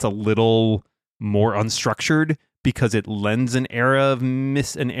stuff that's a little more unstructured because it lends an air of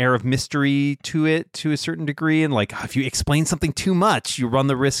mystery to it to a certain degree. And if you explain something too much, you run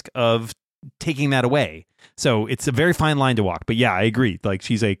the risk of taking that away. So it's a very fine line to walk. But yeah, I agree.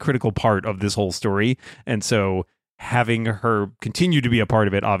 She's a critical part of this whole story. And so having her continue to be a part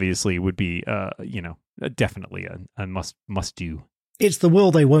of it obviously would be, definitely a must do. It's the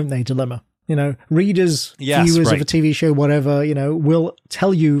will they, won't they dilemma. Readers, viewers of a TV show, whatever, will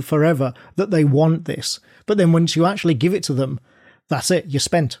tell you forever that they want this. But then once you actually give it to them, that's it. You're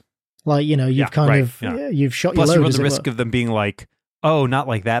spent. You've you've shot Plus your load. Plus you run the risk of them being oh, not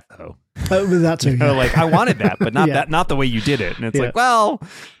like that though. That too. I wanted that, but not that, not the way you did it. And it's well,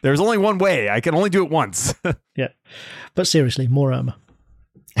 there's only one way. I can only do it once. Yeah. But seriously, more Irma.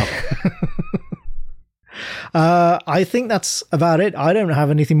 Okay. I think that's about it. I don't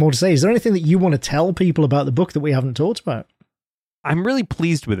have anything more to say. Is there anything that you want to tell people about the book that we haven't talked about? I'm really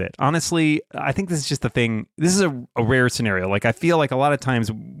pleased with it. Honestly, I think this is just the thing. This is a rare scenario. I feel like a lot of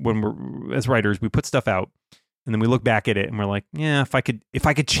times when we're, as writers, we put stuff out and then we look back at it and we're like, yeah, if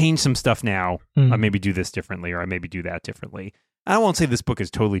I could change some stuff now, I maybe do this differently or I maybe do that differently. I won't say this book is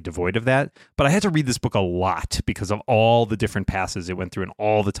totally devoid of that, but I had to read this book a lot because of all the different passes it went through and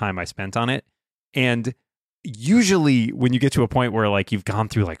all the time I spent on it. And usually when you get to a point where you've gone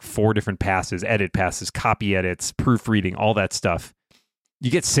through 4 different passes, edit passes, copy edits, proofreading, all that stuff,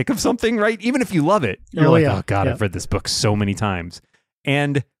 you get sick of something, right? Even if you love it, you're oh God, I've read this book so many times.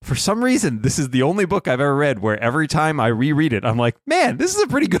 And for some reason, this is the only book I've ever read where every time I reread it, I'm like, man, this is a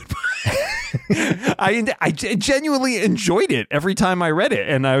pretty good book. I genuinely enjoyed it every time I read it.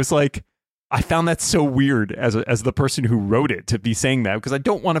 And I was like, I found that so weird as the person who wrote it to be saying that because I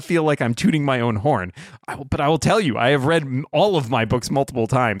don't want to feel like I'm tooting my own horn. But I will tell you, I have read all of my books multiple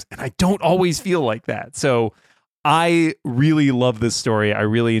times and I don't always feel like that. So I really love this story. I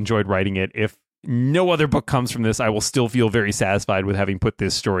really enjoyed writing it. If no other book comes from this, I will still feel very satisfied with having put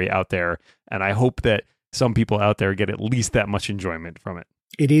this story out there. And I hope that some people out there get at least that much enjoyment from it.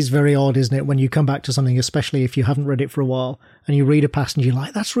 It is very odd, isn't it, when you come back to something, especially if you haven't read it for a while, and you read a passage and you're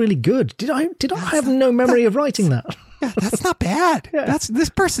like, that's really good. Did I have no memory of writing that? Yeah, that's not bad. Yeah. This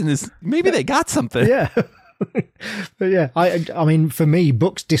person is, maybe they got something. Yeah. But yeah, I mean, for me,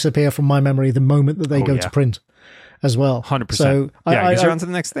 books disappear from my memory the moment that they go to print as well. 100%. So because you're on to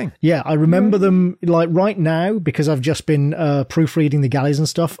the next thing. Yeah, I remember them right now because I've just been proofreading The Galleys and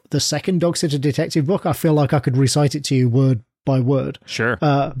stuff. The second Dog Sitter Detective book, I feel like I could recite it to you word by word. Sure.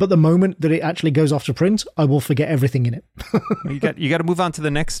 But the moment that it actually goes off to print, I will forget everything in it. you got to move on to the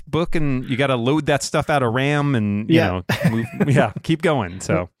next book and you got to load that stuff out of RAM and, you know, keep going.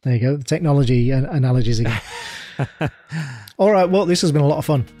 So there you go. The technology analogies again. All right, well, this has been a lot of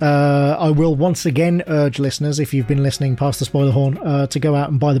fun. I will once again urge listeners, if you've been listening past the spoiler horn, to go out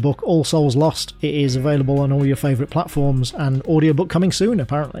and buy the book All Souls Lost. It is available on all your favourite platforms and audiobook coming soon,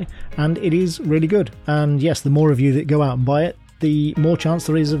 apparently. And it is really good. And yes, the more of you that go out and buy it, the more chance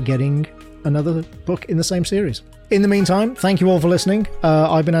there is of getting another book in the same series. In the meantime, thank you all for listening.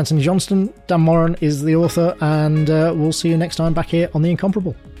 I've been Anthony Johnston. Dan Moran is the author, and we'll see you next time back here on The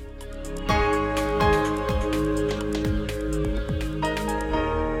Incomparable.